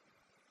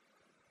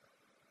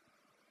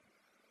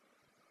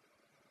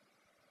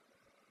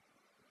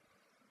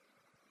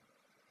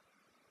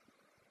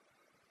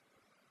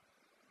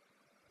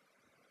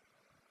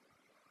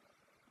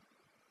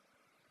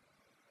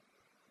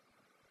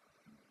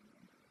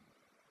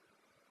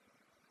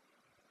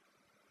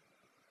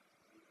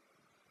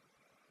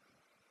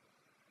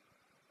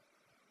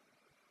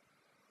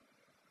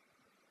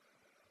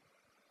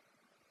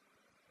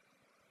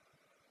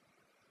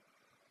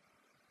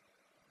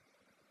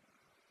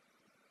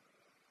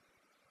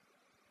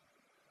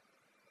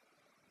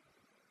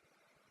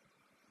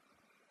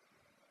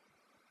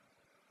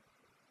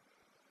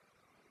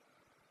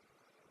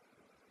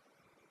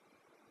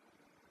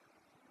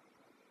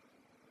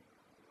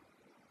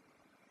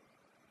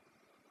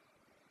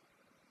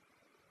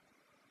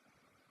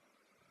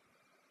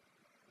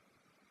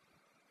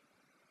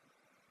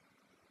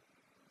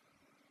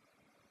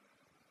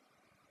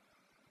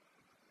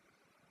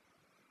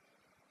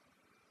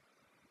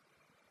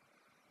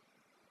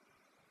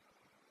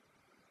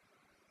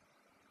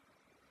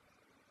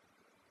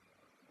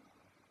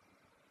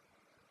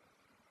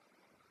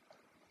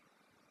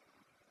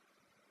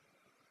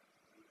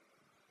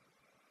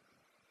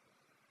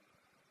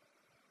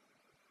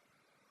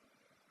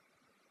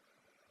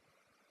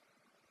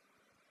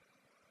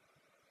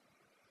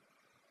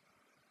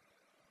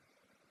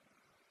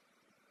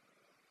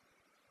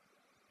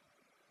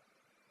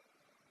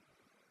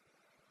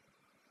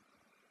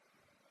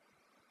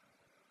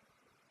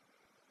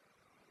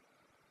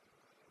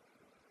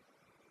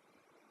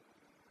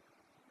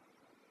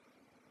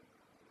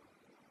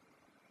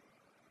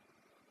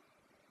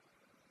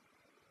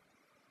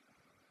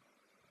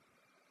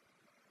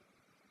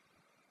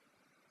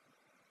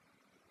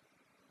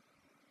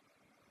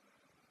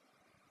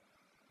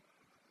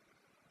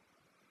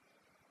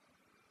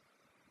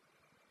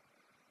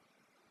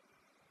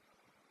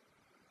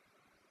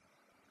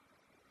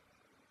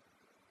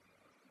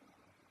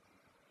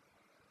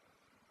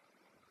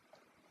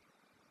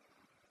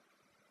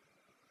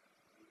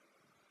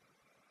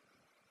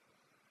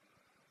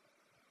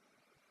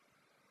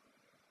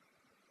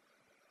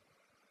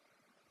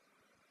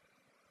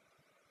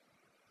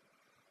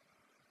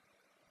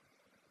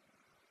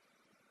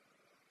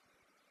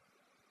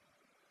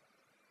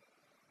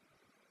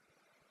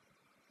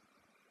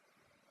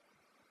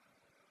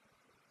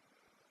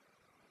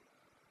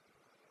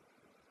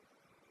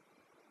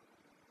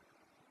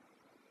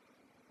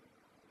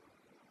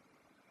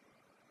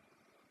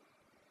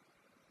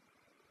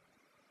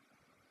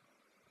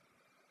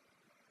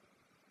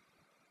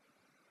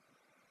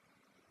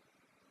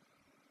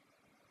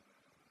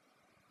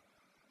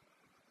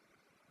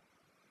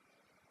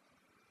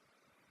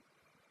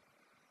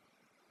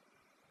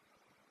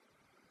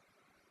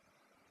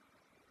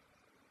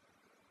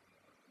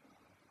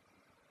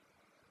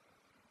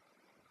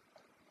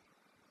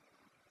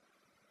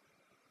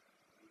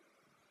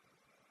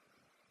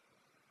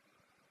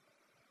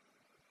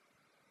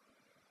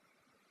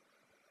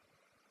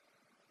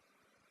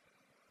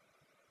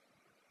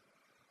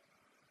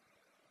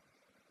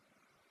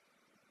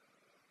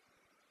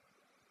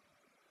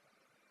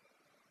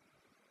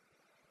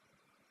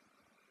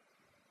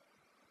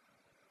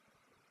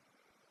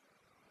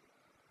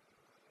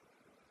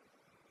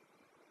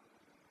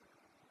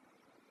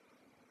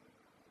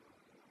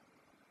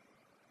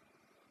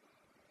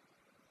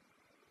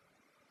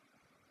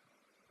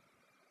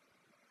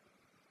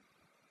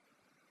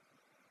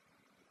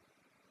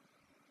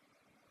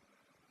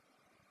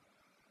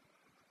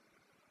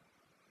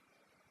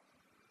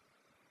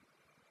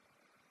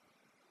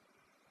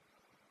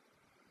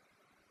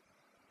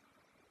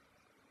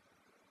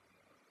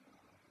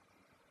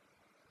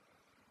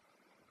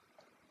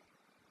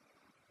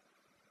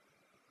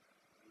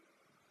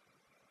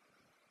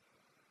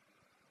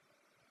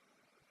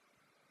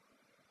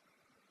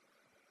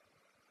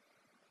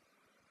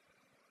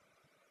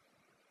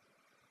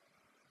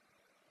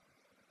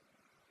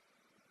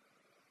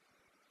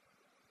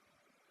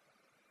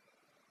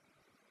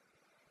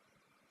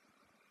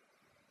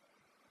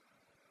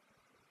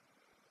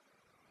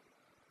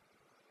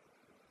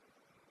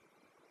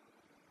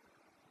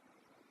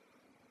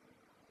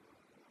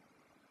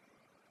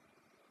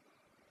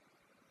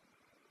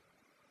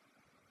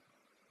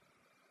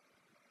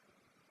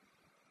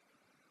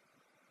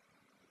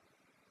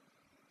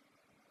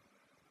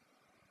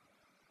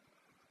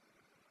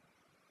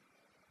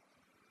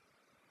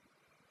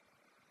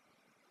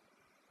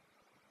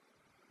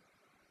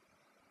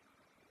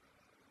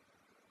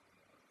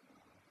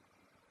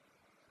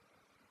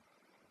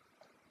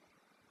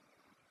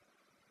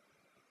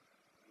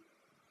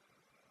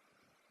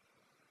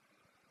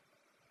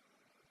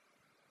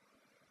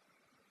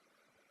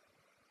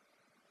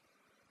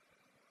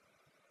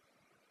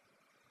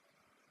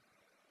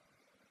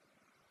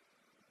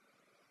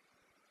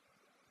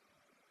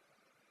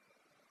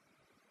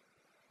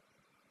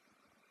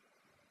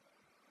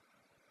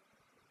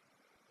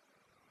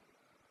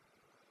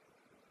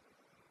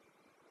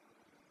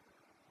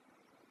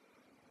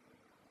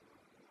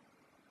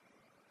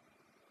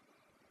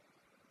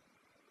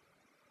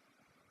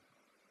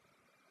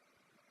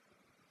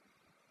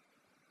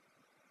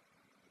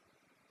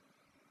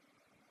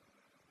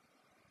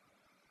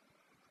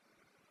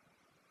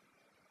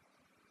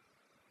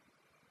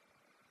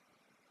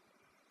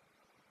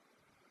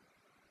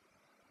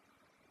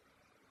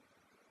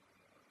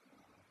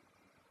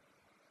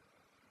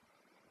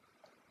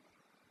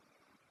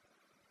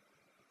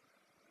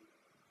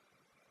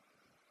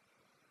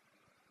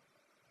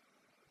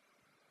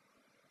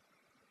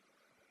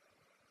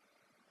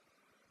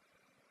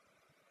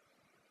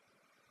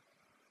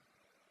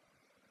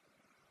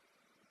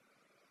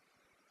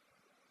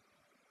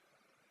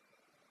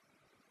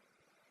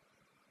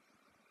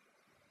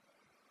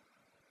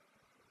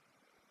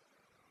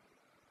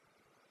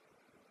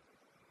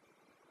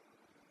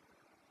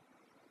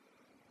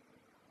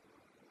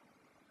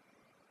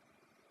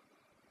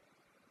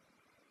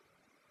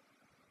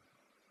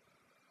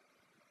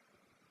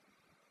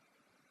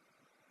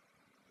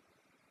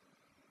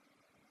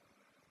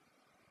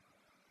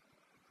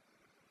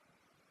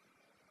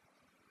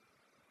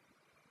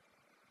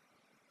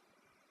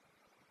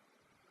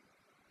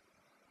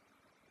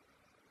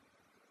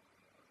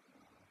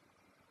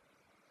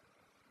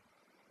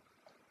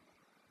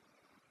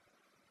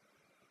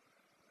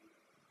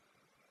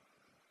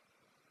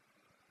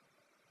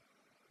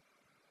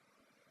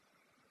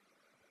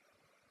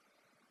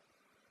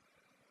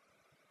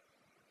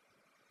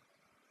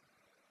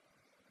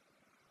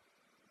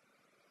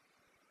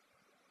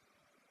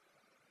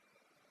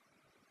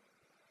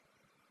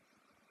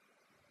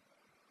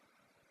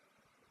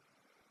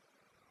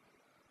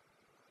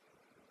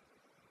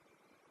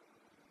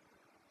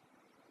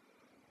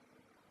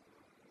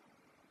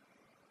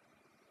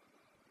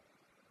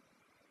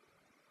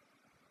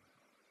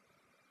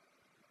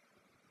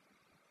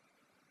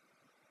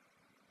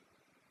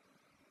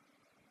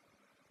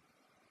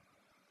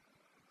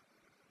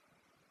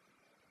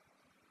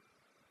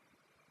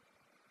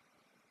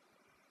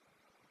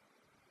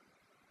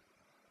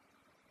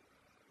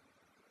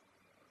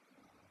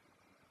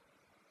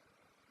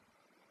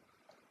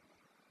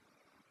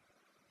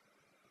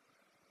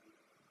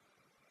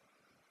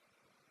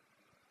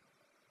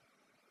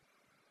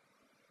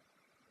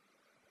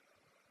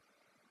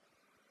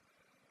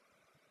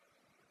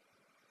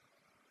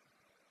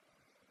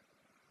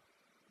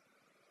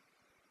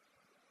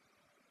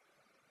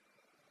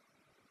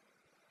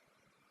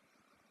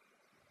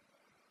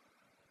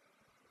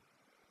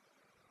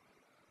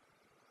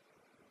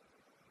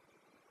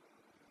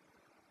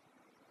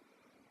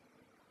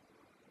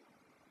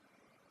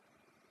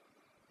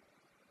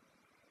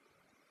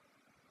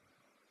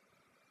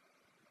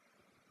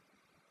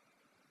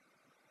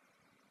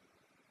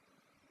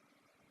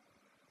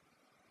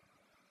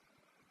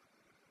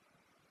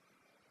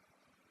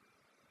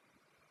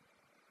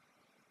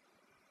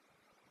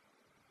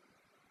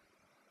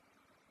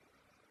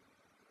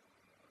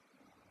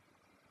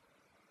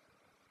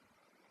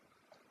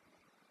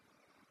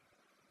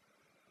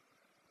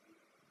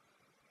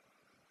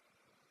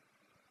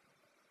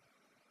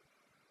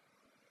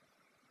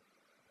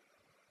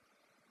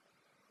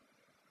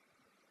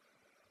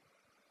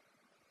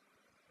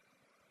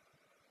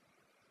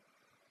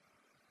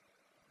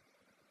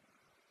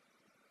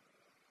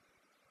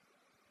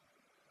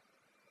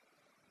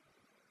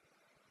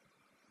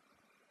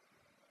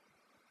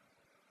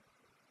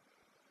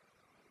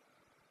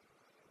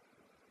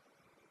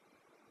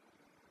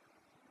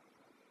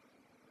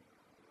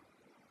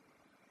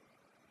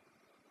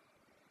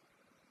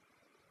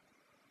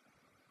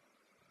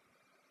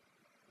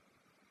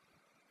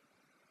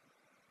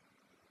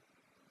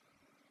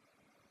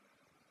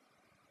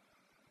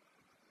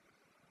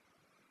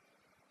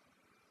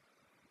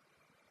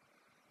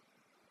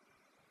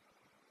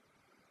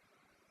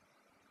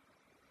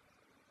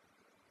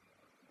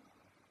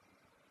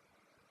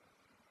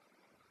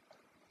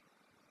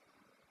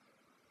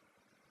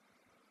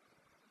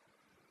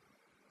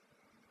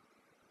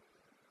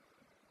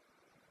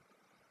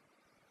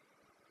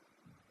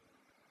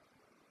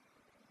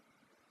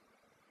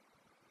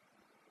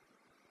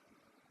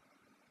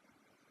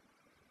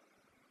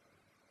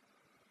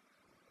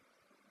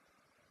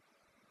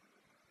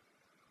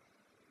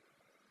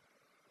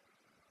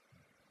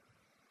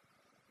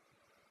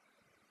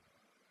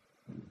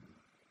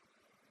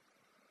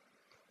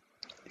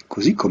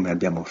 così come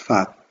abbiamo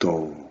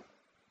fatto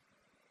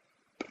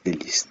per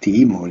degli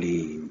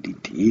stimoli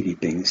uditivi,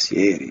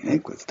 pensieri,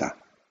 questa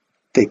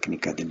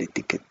tecnica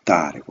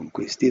dell'etichettare con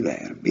questi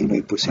verbi,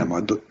 noi possiamo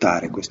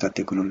adottare questa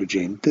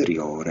tecnologia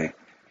interiore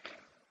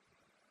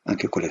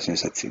anche con le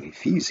sensazioni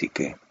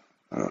fisiche.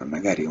 Allora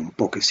magari un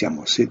po' che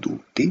siamo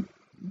seduti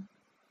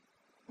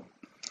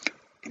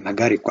e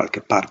magari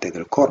qualche parte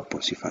del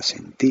corpo si fa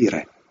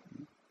sentire,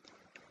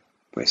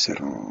 può essere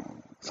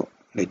non so,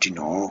 le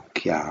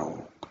ginocchia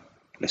o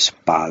le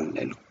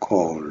spalle, il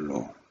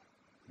collo,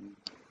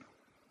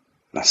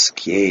 la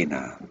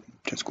schiena,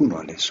 ciascuno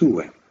ha le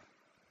sue.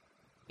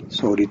 Di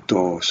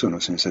solito sono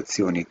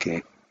sensazioni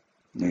che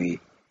noi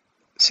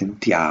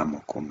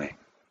sentiamo come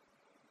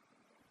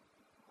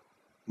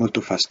molto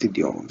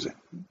fastidiose.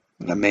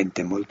 La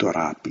mente è molto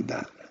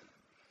rapida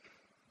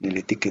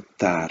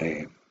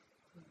nell'etichettare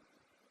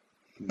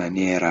in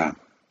maniera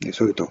di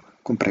solito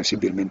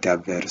comprensibilmente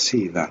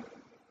avversiva.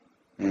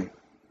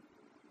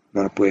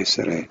 Allora può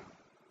essere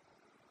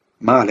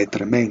male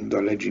tremendo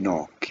alle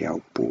ginocchia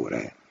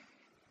oppure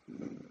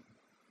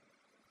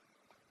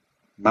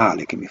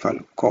male che mi fa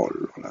il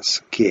collo, la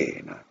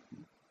schiena.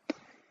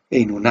 E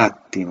in un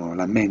attimo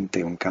la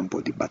mente è un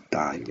campo di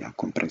battaglia,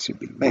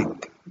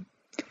 comprensibilmente.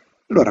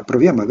 Allora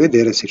proviamo a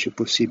vedere se c'è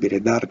possibile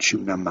darci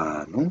una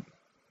mano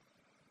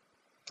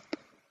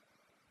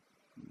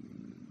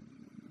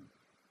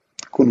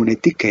con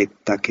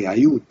un'etichetta che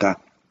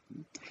aiuta,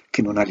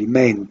 che non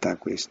alimenta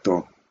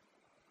questo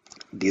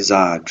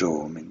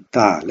disagio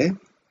mentale,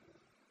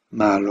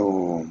 ma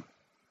lo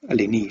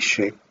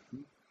lenisce.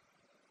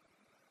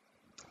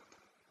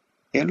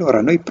 E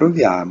allora noi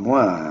proviamo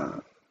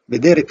a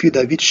vedere più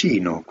da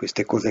vicino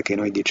queste cose che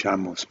noi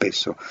diciamo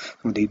spesso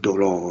sono dei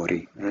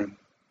dolori,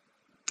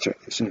 cioè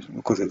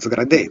sono cose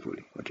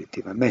sgradevoli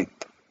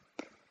oggettivamente.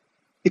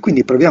 E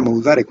quindi proviamo a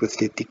usare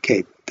queste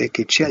etichette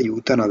che ci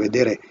aiutano a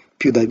vedere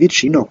più da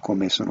vicino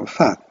come sono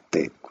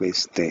fatte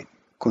queste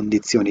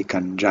condizioni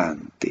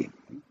cangianti.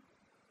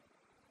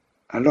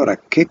 Allora,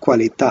 che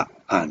qualità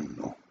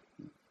hanno?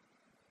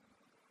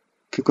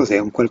 Che cos'è?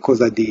 Un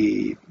qualcosa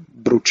di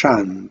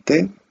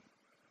bruciante?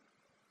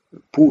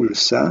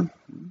 Pulsa?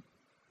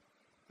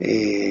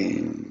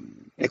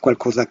 È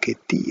qualcosa che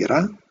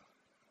tira?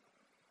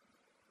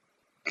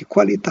 Che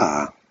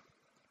qualità ha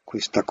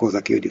questa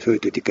cosa che io di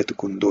solito etichetto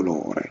con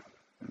dolore?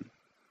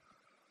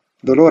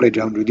 Dolore è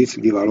già un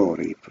giudizio di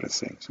valore, di per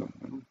sé,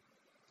 insomma.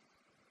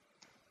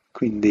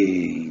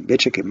 Quindi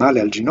invece che male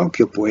al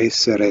ginocchio può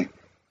essere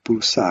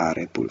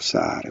pulsare,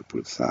 pulsare,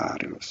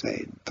 pulsare, lo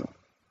sento.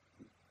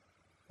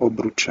 O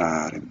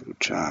bruciare,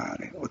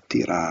 bruciare, o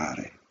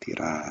tirare,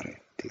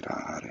 tirare,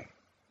 tirare.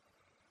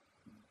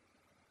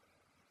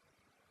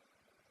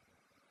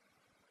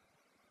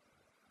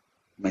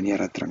 In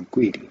maniera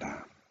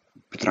tranquilla,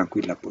 più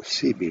tranquilla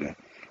possibile.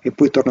 E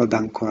poi torno ad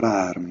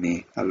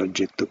ancorarmi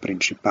all'oggetto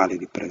principale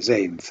di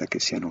presenza,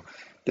 che siano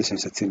le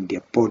sensazioni di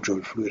appoggio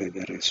al fluire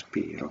del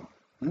respiro.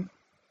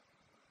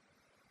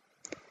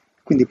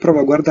 Quindi provo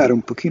a guardare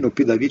un pochino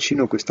più da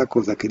vicino questa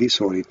cosa che di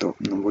solito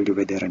non voglio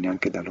vedere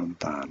neanche da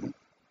lontano.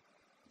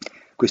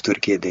 Questo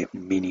richiede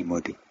un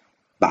minimo di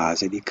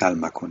base, di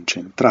calma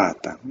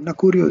concentrata, una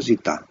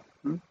curiosità.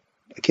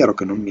 È chiaro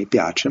che non mi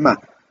piace, ma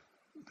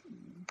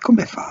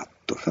com'è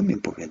fatto? Fammi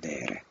un po'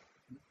 vedere.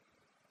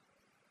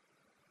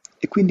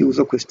 E quindi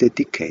uso queste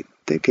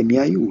etichette che mi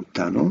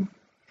aiutano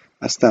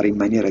a stare in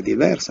maniera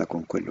diversa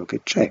con quello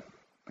che c'è,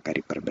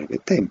 magari per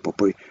breve tempo,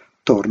 poi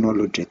torno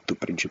all'oggetto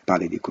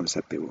principale di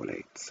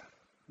consapevolezza.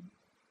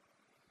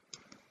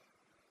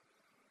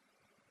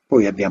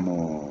 Poi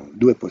abbiamo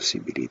due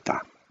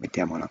possibilità,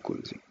 mettiamola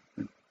così.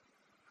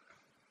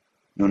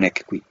 Non è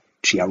che qui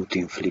ci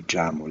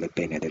autoinfliggiamo le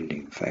pene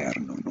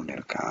dell'inferno, non è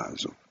il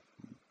caso.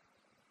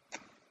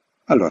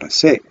 Allora,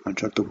 se a un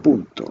certo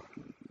punto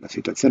la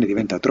situazione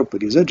diventa troppo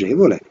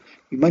disagevole,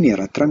 in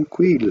maniera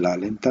tranquilla,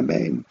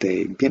 lentamente,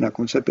 in piena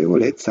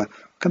consapevolezza,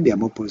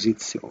 cambiamo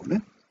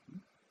posizione.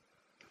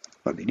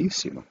 Va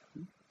benissimo.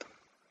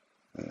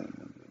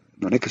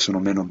 Non è che sono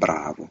meno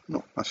bravo,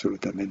 no,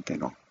 assolutamente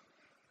no.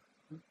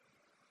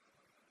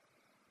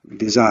 Il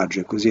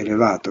disagio è così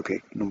elevato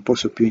che non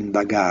posso più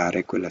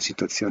indagare quella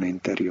situazione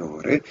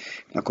interiore,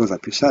 la cosa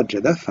più saggia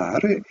da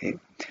fare è,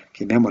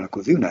 chiamiamola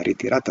così, una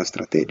ritirata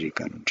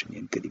strategica, non c'è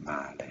niente di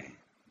male.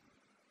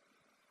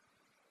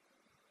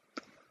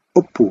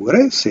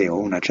 Oppure, se ho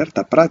una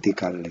certa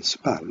pratica alle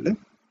spalle,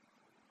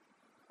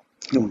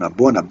 una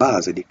buona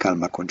base di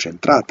calma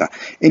concentrata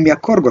e mi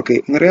accorgo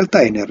che in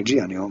realtà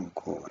energia ne ho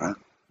ancora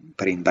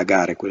per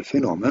indagare quel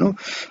fenomeno,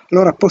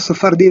 allora posso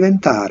far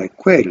diventare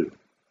quel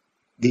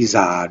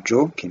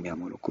disagio,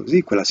 chiamiamolo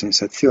così, quella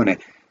sensazione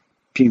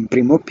più in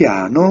primo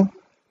piano,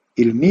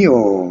 il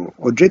mio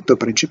oggetto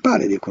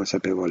principale di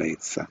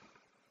consapevolezza.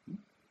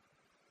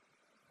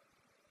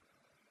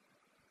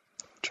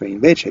 Cioè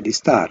invece di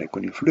stare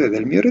con il fluire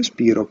del mio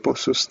respiro,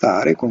 posso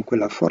stare con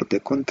quella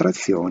forte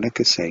contrazione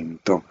che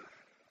sento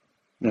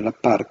nella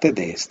parte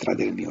destra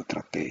del mio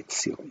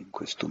trapezio in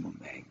questo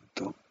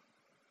momento.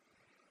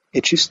 e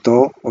ci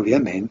sto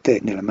ovviamente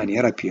nella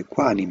maniera più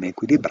equanime e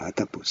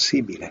equilibrata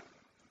possibile,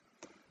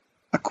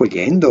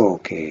 accogliendo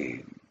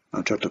che a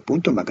un certo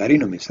punto magari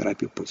non mi sarà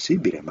più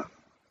possibile, ma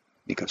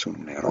mica sono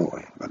un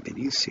eroe, va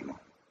benissimo.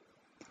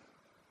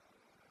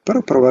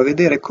 Però provo a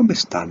vedere come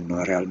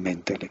stanno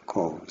realmente le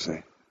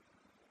cose.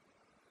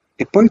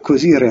 E poi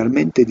così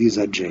realmente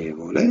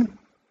disagevole,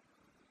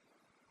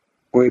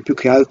 o è più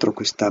che altro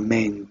questa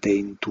mente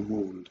in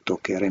tumulto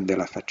che rende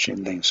la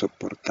faccenda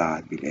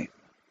insopportabile?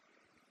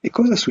 E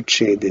cosa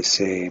succede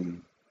se,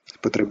 si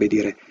potrebbe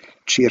dire,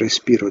 ci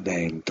respiro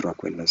dentro a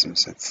quella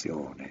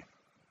sensazione?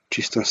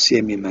 Ci sto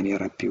assieme in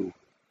maniera più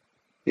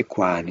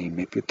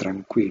equanime, più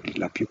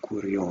tranquilla, più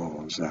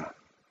curiosa,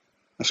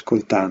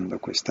 ascoltando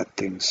questa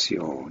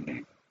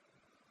tensione,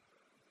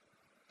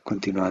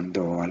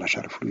 continuando a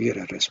lasciar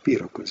fluire il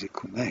respiro così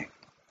com'è.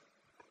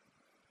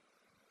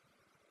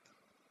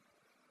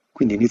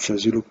 Quindi inizio a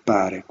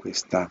sviluppare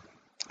questa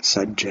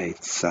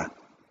saggezza,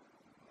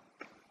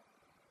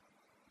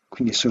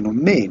 quindi sono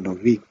meno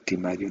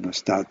vittima di uno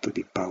stato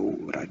di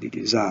paura, di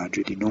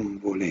disagio, di non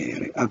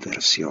volere,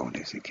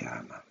 avversione si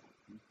chiama.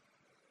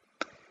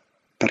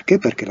 Perché?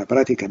 Perché la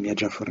pratica mi ha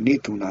già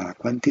fornito una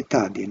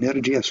quantità di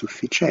energia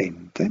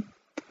sufficiente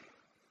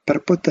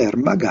per poter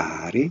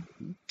magari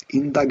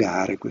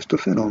indagare questo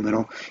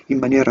fenomeno in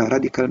maniera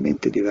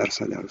radicalmente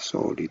diversa dal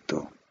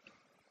solito.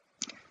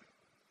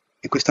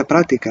 E questa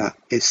pratica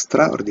è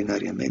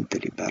straordinariamente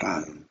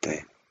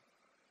liberante,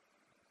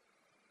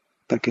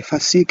 perché fa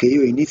sì che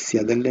io inizi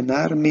ad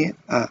allenarmi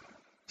a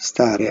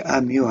stare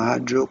a mio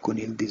agio con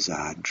il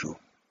disagio.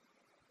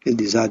 Il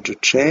disagio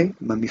c'è,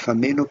 ma mi fa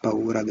meno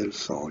paura del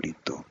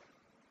solito,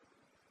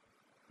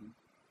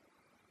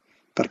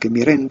 perché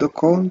mi rendo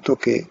conto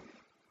che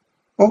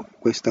ho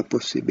questa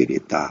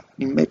possibilità,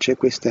 in me c'è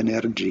questa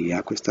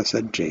energia, questa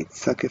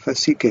saggezza che fa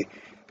sì che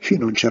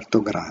fino a un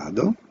certo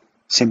grado,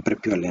 sempre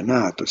più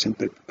allenato,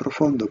 sempre più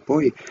profondo,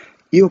 poi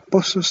io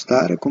posso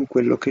stare con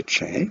quello che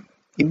c'è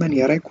in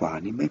maniera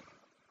equanime,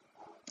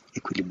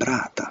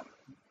 equilibrata.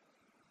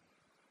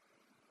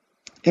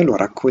 E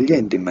allora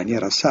accogliendo in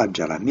maniera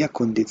saggia la mia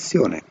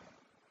condizione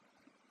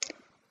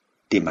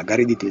di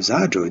magari di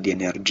disagio, di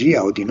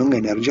energia o di non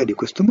energia di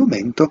questo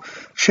momento,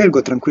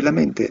 scelgo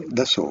tranquillamente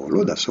da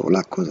solo, da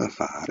sola, cosa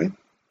fare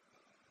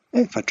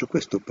e faccio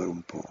questo per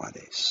un po'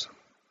 adesso.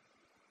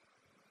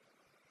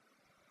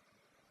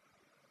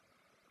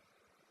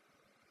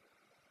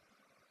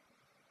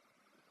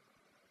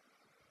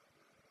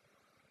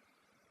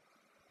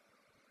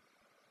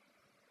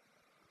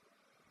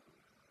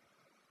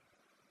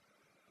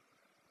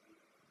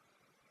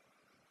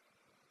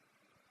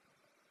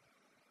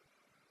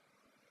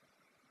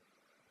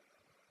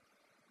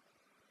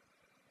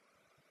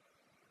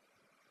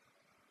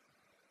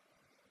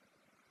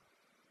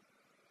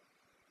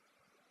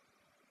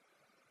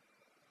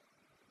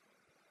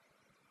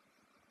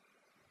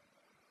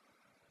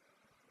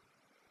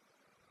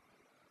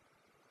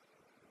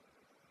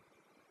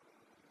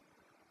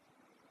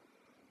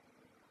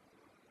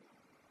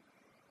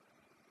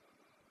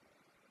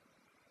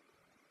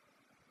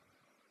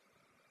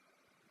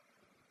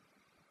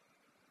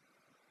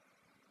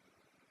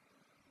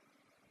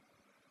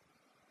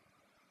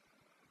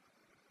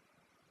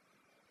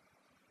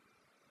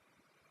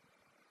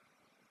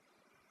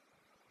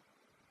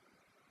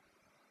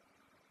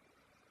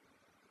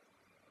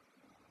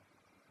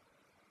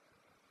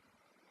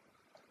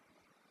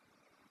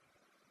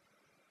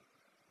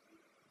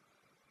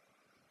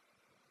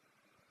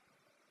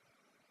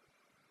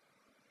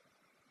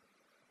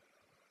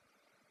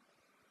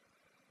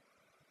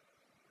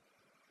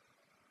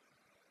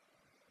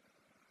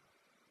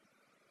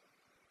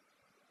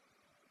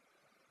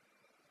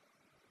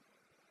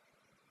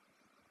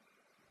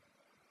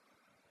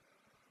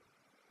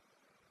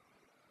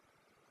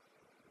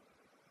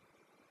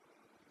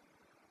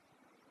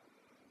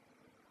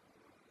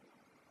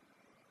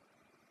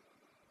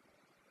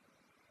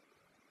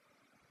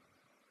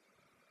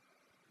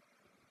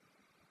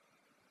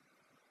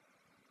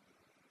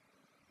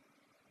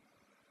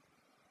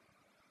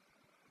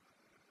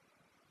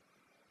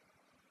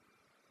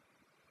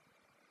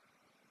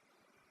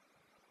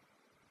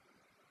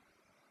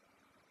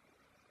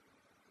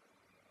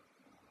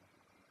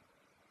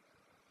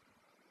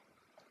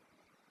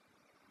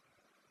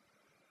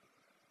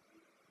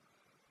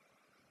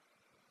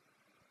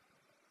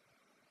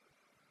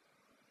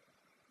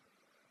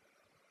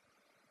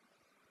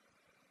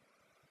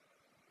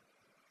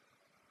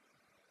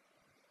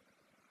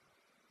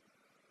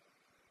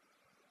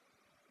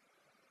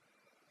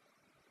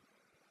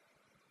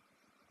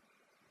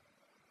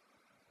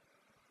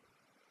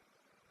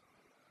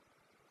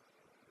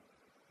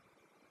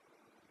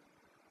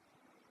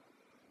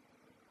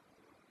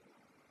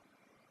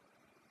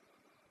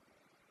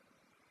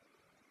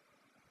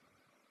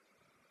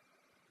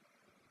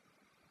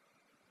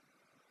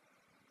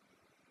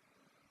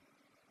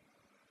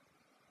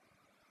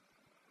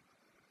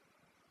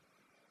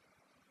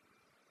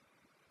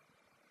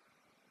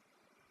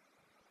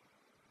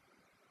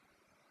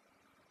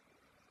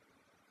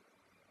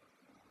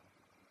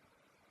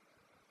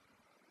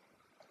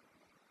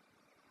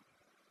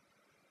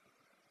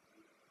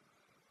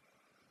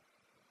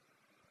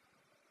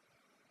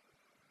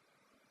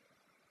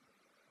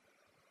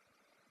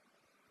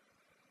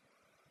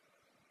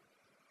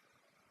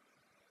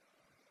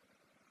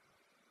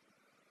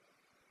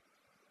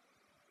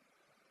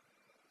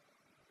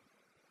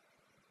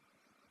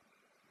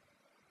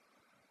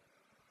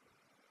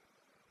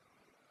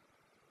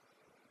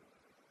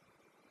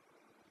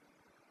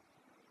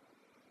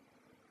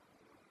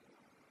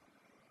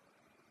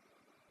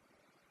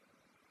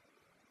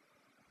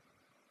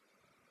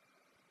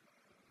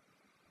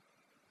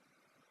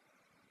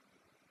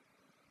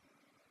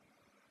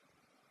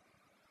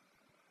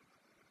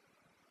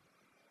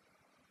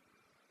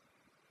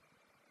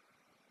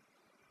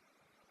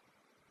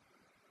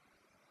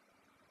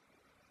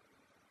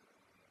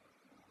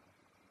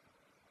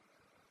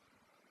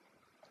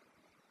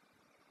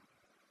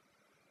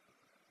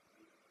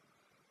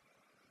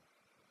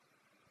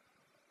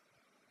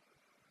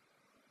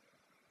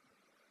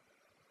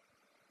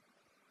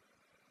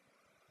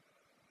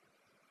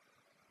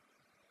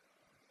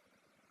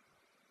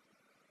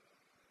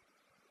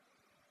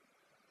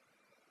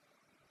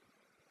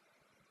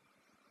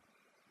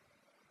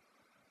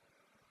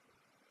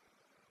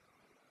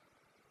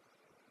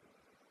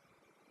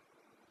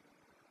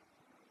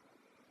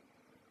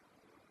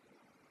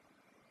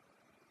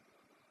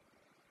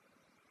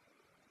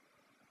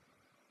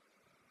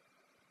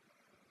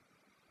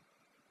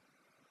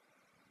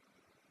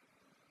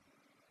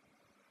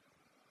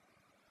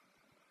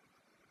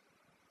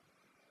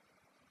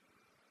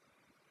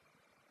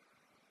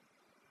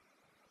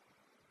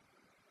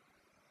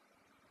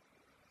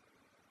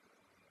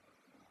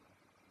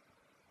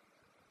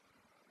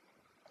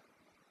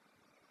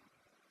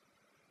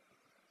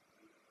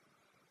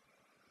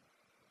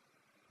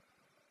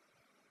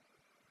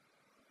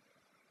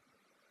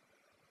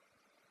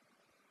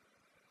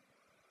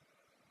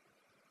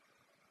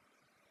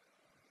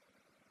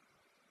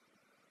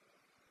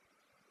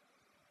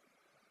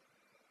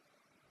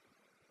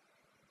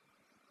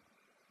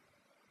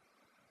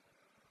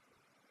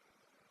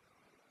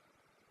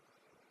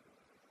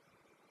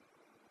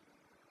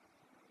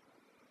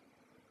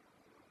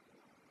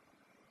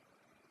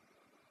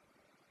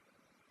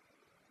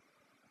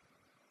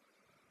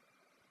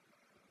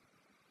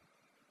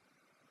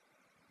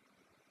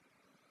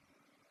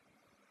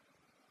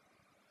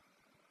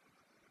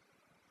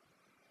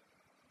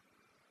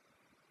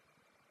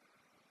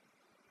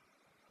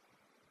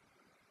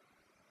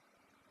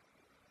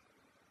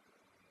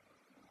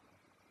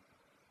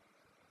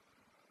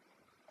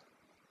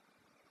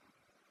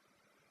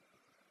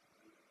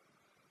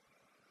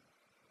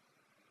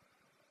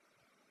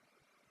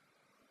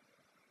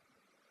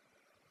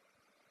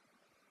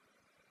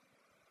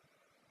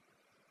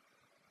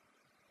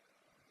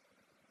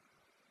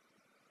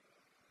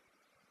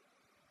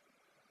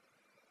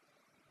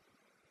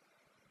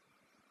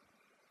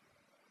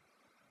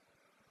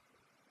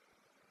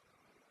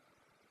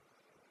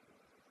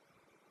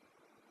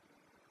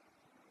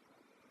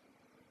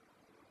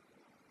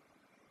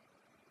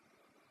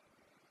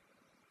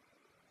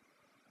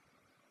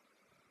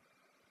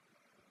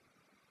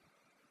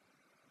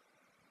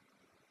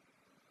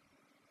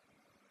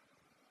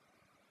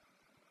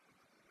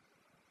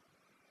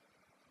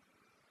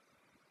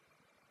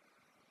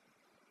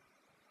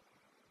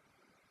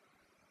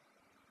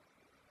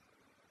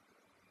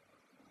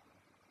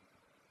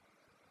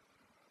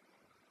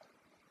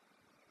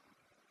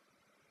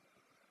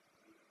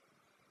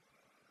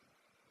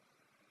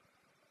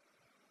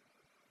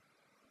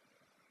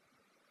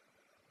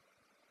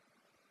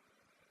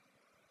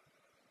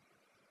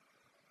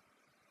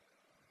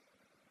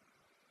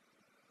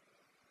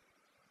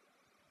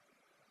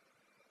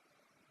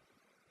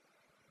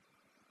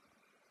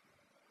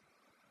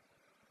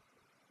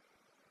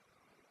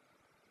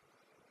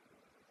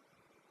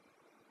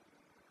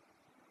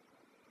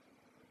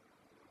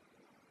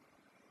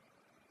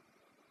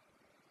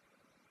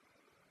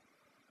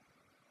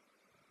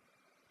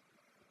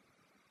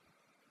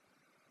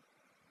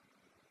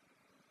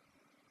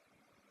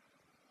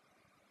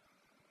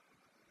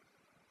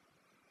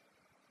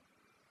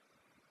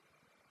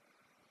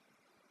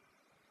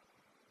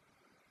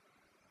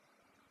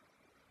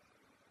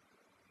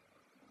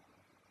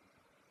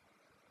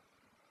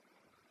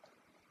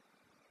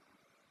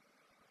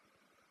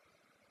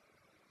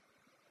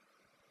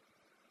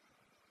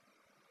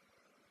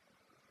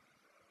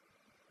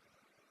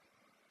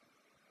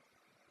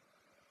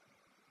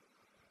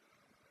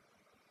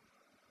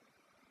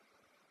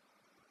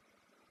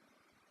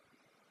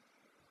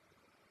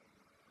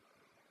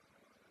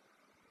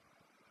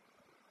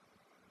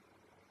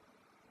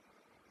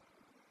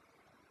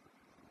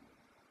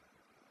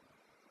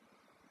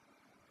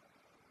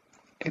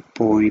 e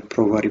poi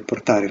provo a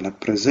riportare la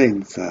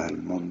presenza al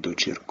mondo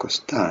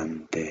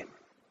circostante,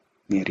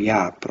 mi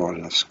riapro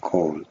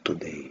all'ascolto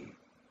dei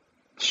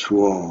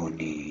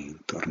suoni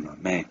intorno a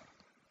me,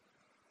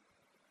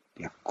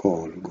 li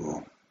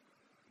accolgo.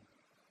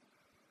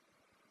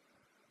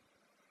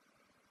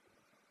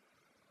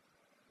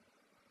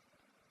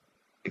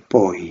 E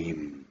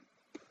poi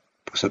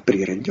posso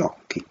aprire gli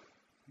occhi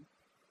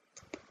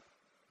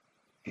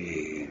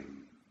e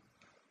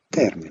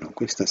termino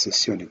questa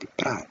sessione di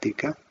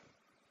pratica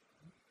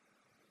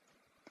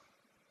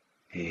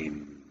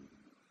e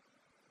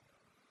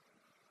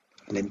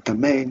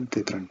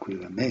lentamente,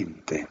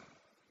 tranquillamente,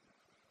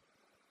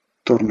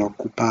 torno a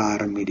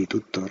occuparmi di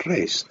tutto il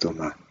resto,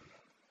 ma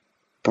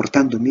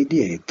portandomi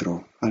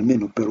dietro,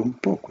 almeno per un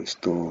po',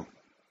 questo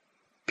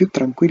più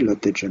tranquillo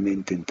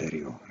atteggiamento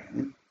interiore.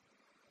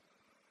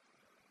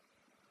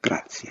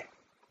 Grazie.